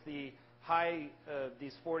makes the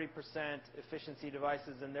these 40% efficiency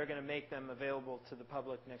devices, and they're going to make them available to the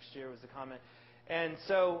public next year, was the comment. And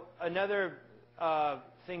so another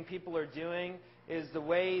thing people are doing is the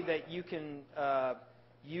way that you can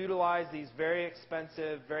utilize these very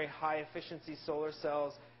expensive, very high efficiency solar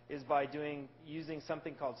cells is by using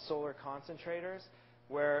something called solar concentrators,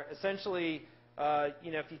 where essentially,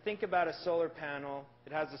 if you think about a solar panel,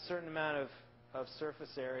 it has a certain amount of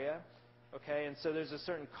surface area, okay, and so there's a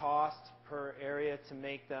certain cost per area to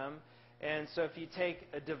make them. And so if you take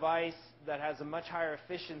a device that has a much higher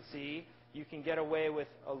efficiency, you can get away with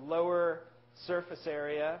a lower surface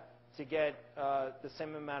area to get the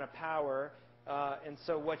same amount of power. And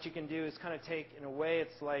so what you can do is kind of take, in a way,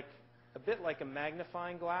 it's like a bit like a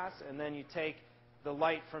magnifying glass, and then you take the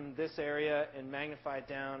light from this area and magnify it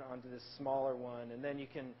down onto this smaller one, and then you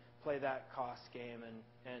can play that cost game,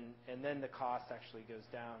 and then the cost actually goes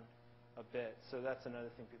down a bit. So that's another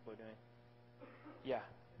thing people are doing. Yeah.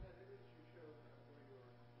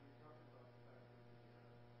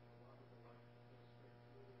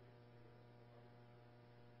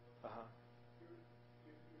 Uh-huh.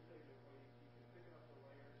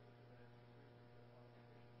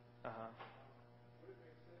 Uh-huh. Would it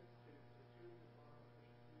make sense to tune the farm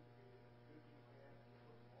efficiency to be as good as you can and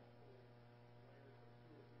put multiple layers, like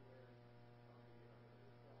 2 or 3 layers on the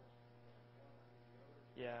cells, one under the other?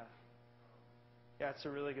 Yeah. Yeah, it's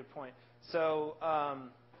a really good point. So,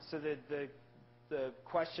 the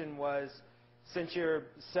question was, since your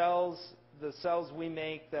cells, the cells we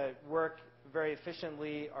make that work very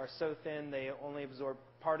efficiently are so thin they only absorb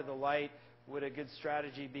part of the light, would a good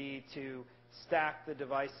strategy be to stack the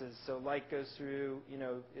devices? So light goes through,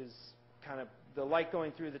 is kind of the light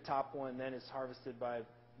going through the top one, then is harvested by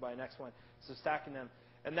next one. So stacking them,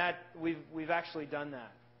 and that we've actually done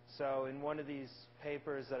that. So in one of these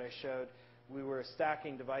papers that I showed, we were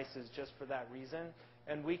stacking devices just for that reason,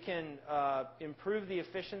 and we can improve the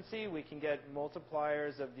efficiency. We can get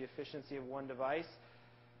multipliers of the efficiency of one device.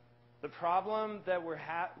 The problem that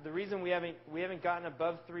the reason we haven't gotten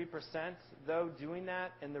above 3% though doing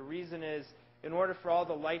that, and the reason is in order for all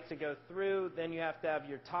the light to go through, then you have to have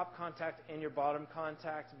your top contact and your bottom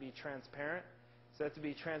contact be transparent. So they have to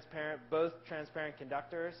be transparent, both transparent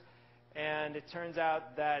conductors. And it turns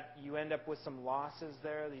out that you end up with some losses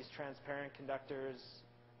there. These transparent conductors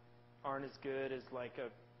aren't as good as like a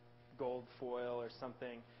gold foil or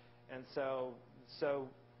something. And so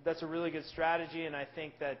that's a really good strategy, and I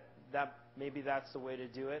think that maybe that's the way to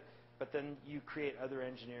do it. But then you create other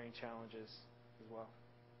engineering challenges as well.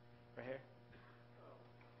 Right here?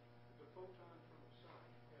 The photons from the sun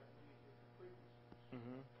have many different frequencies.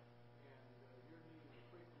 Mm-hmm. And you're needing a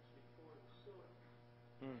frequency for the silicon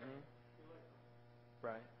Mm-hmm. electron.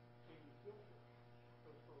 Right. Can you filter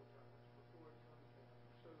those photons before it comes down?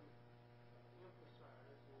 So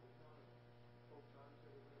emphasize the amount of photons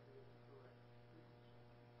that are going to be at the correct frequency.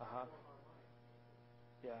 Uh-huh. More harmonic.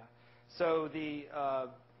 Yeah. So the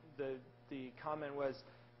comment was,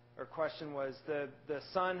 or question was, the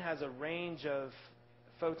sun has a range of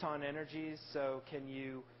photon energies. So can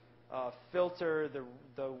you filter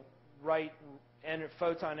the right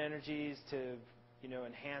photon energies to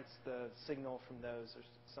enhance the signal from those or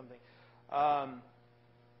something?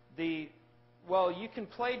 Well, you can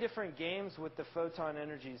play different games with the photon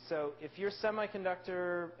energies. So if your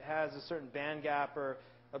semiconductor has a certain band gap or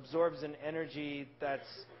absorbs an energy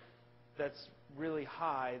that's really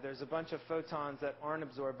high, there's a bunch of photons that aren't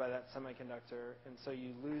absorbed by that semiconductor, and so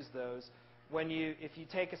you lose those. If you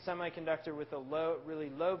take a semiconductor with a really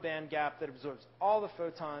low band gap that absorbs all the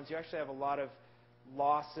photons, you actually have a lot of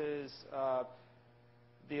losses.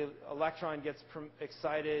 The electron gets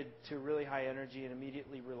excited to really high energy and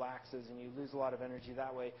immediately relaxes, and you lose a lot of energy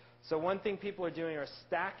that way. So one thing people are doing are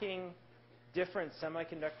stacking different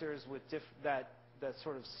semiconductors with that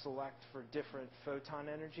sort of select for different photon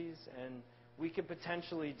energies, and we could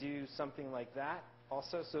potentially do something like that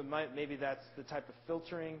also. So maybe that's the type of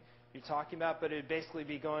filtering you're talking about, but it would basically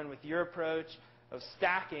be going with your approach of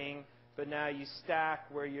stacking, but now you stack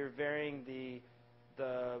where you're varying the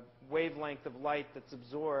wavelength of light that's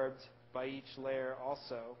absorbed by each layer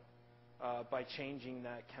also by changing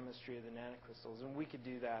that chemistry of the nanocrystals. And we could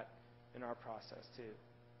do that in our process too.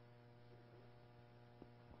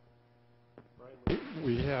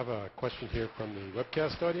 We have a question here from the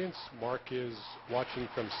webcast audience. Mark is watching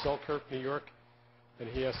from Selkirk, New York, and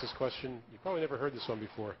he asked this question. You probably never heard this one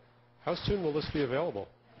before. How soon will this be available?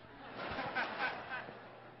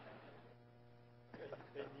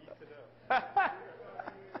 They need to know.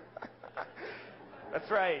 That's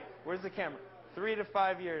right. Where's the camera? 3 to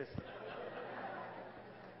 5 years.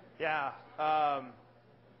 Yeah.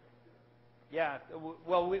 Yeah.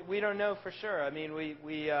 Well, we don't know for sure. I mean, we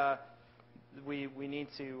need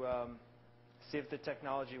to see if the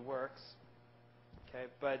technology works. Okay.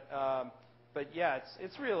 But yeah,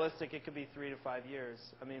 it's realistic. It could be 3 to 5 years.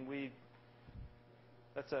 I mean,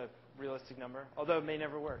 that's a realistic number, although it may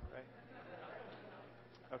never work, right?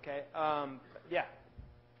 Okay. Yeah.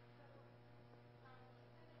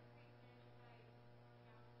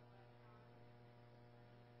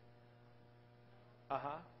 Uh-huh.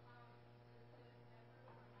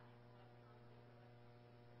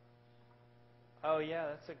 Oh yeah,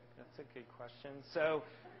 that's a good question. So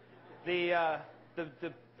the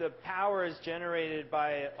power is generated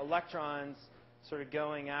by electrons sort of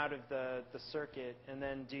going out of the circuit, and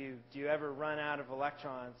then do you ever run out of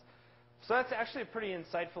electrons? So that's actually a pretty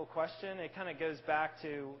insightful question. It kind of goes back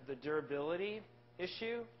to the durability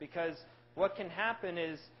issue, because what can happen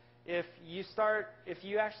is if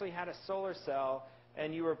you actually had a solar cell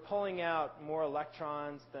and you were pulling out more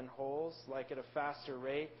electrons than holes, like at a faster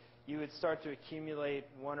rate, you would start to accumulate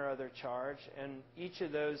one or other charge, and each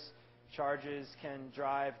of those charges can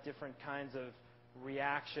drive different kinds of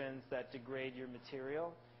reactions that degrade your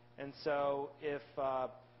material. And so if,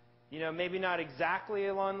 maybe not exactly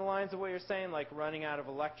along the lines of what you're saying, like running out of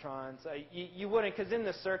electrons, you wouldn't, because in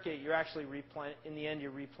the circuit, you're actually, in the end,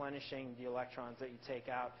 you're replenishing the electrons that you take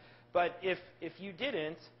out. But if you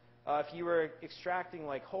didn't, if you were extracting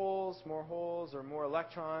like more holes or more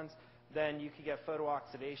electrons, then you could get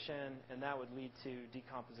photooxidation, and that would lead to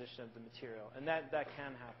decomposition of the material. And that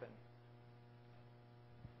can happen.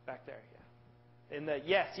 Back there, yeah.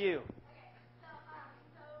 Yes, you. Okay,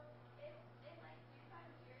 so if in like 3 to 5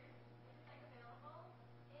 years, if it's like available,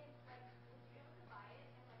 would you be able to buy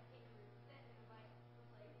it and like take roots it and like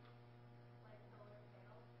replace like solar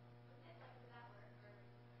panels with it? Like, would that work or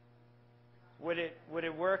not? Would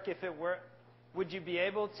it work if it were? Would you be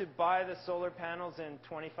able to buy the solar panels in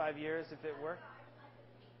 25 years if it worked?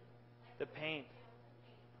 The paint. The paint.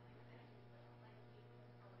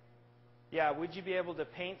 Yeah, would you be able to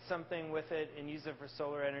paint something with it and use it for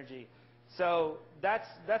solar energy? So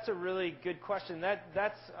that's a really good question.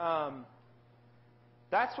 That's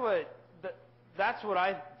what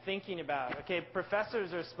I'm thinking about. Okay,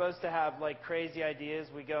 professors are supposed to have like crazy ideas.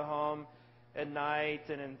 We go home at night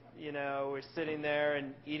and we're sitting there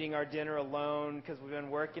and eating our dinner alone because we've been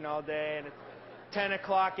working all day and it's 10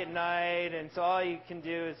 o'clock at night, and so all you can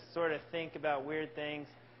do is sort of think about weird things.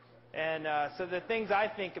 And so the things I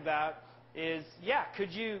think about is, yeah,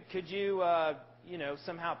 could you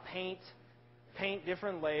somehow paint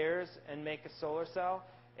different layers and make a solar cell?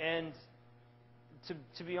 And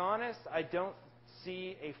to be honest, I don't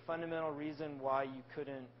see a fundamental reason why you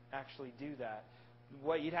couldn't actually do that.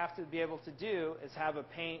 What you'd have to be able to do is have a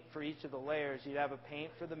paint for each of the layers. You'd have a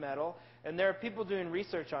paint for the metal, and there are people doing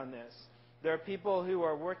research on this. There are people who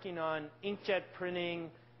are working on inkjet printing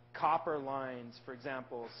copper lines, for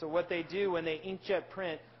example. So what they do when they inkjet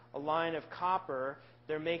print a line of copper,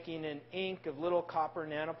 they're making an ink of little copper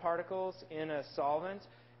nanoparticles in a solvent,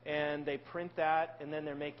 and they print that, and then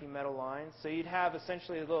they're making metal lines. So you'd have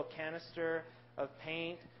essentially a little canister of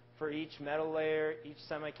paint for each metal layer, each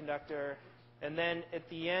semiconductor, and then at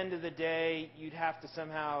the end of the day, you'd have to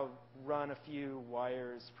somehow run a few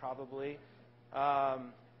wires, probably.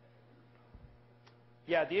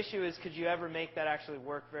 Yeah, the issue is, could you ever make that actually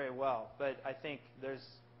work very well? But I think there's,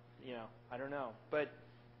 I don't know. But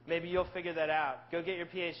maybe you'll figure that out. Go get your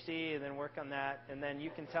PhD and then work on that, and then you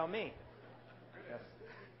can tell me. Yes.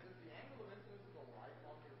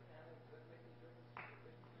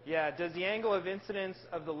 Yeah, does the angle of incidence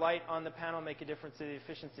of the light on the panel make a difference in the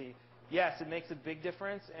efficiency? Yes, it makes a big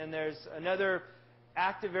difference, and there's another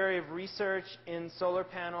active area of research in solar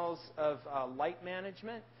panels of light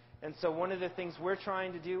management. And so one of the things we're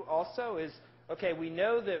trying to do also is, okay, we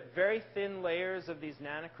know that very thin layers of these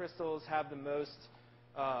nanocrystals have the most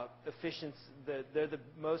efficiency. They're the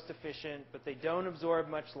most efficient, but they don't absorb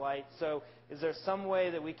much light. So is there some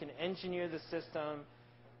way that we can engineer the system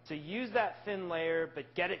to use that thin layer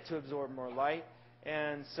but get it to absorb more light?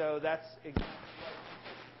 And so that's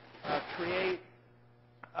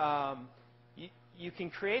you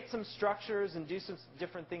can create some structures and do some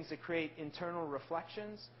different things to create internal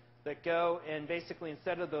reflections that go and basically,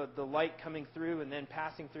 instead of the light coming through and then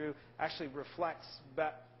passing through, actually reflects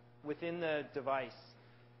back within the device.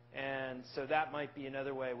 And so that might be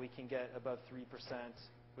another way we can get above 3%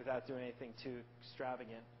 without doing anything too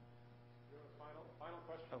extravagant. You have a final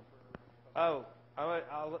question?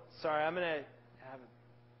 Sorry, I'm going to have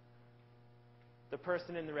the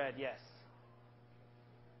person in the red, yes.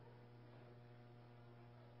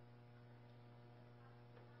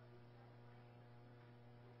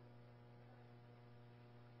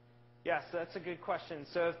 Yes, that's a good question.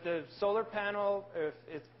 So if the solar panel,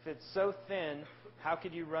 if it's so thin, how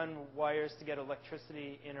could you run wires to get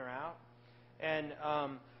electricity in or out? And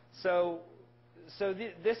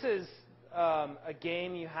this is a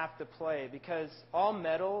game you have to play, because all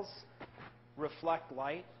metals reflect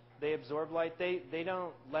light. They absorb light. They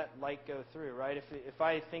don't let light go through, right? If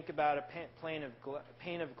I think about a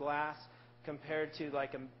pane of glass compared to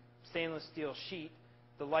like a stainless steel sheet,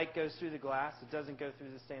 the light goes through the glass. It doesn't go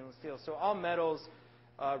through the stainless steel. So all metals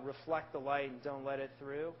reflect the light and don't let it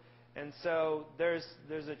through. And so there's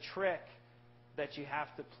a trick that you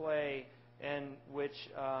have to play, and which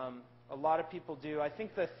a lot of people do. I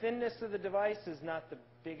think the thinness of the device is not the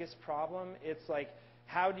biggest problem. It's like,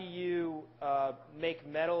 how do you make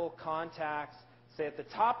metal contacts, say at the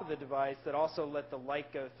top of the device, that also let the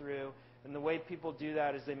light go through? And the way people do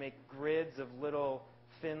that is they make grids of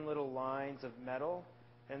thin little lines of metal.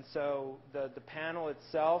 And so the panel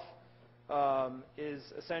itself is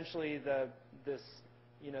essentially the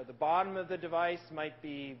bottom of the device might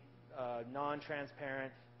be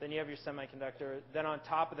non-transparent. Then you have your semiconductor. Then on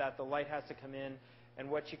top of that, the light has to come in. And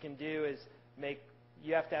what you can do is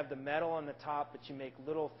you have to have the metal on the top, but you make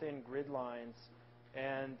little thin grid lines.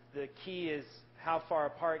 And the key is, how far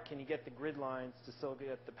apart can you get the grid lines to still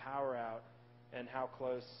get the power out? And how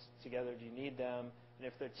close together do you need them? And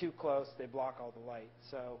if they're too close, they block all the light.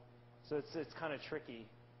 So it's kind of tricky.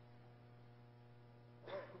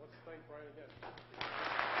 Let's thank Brian again.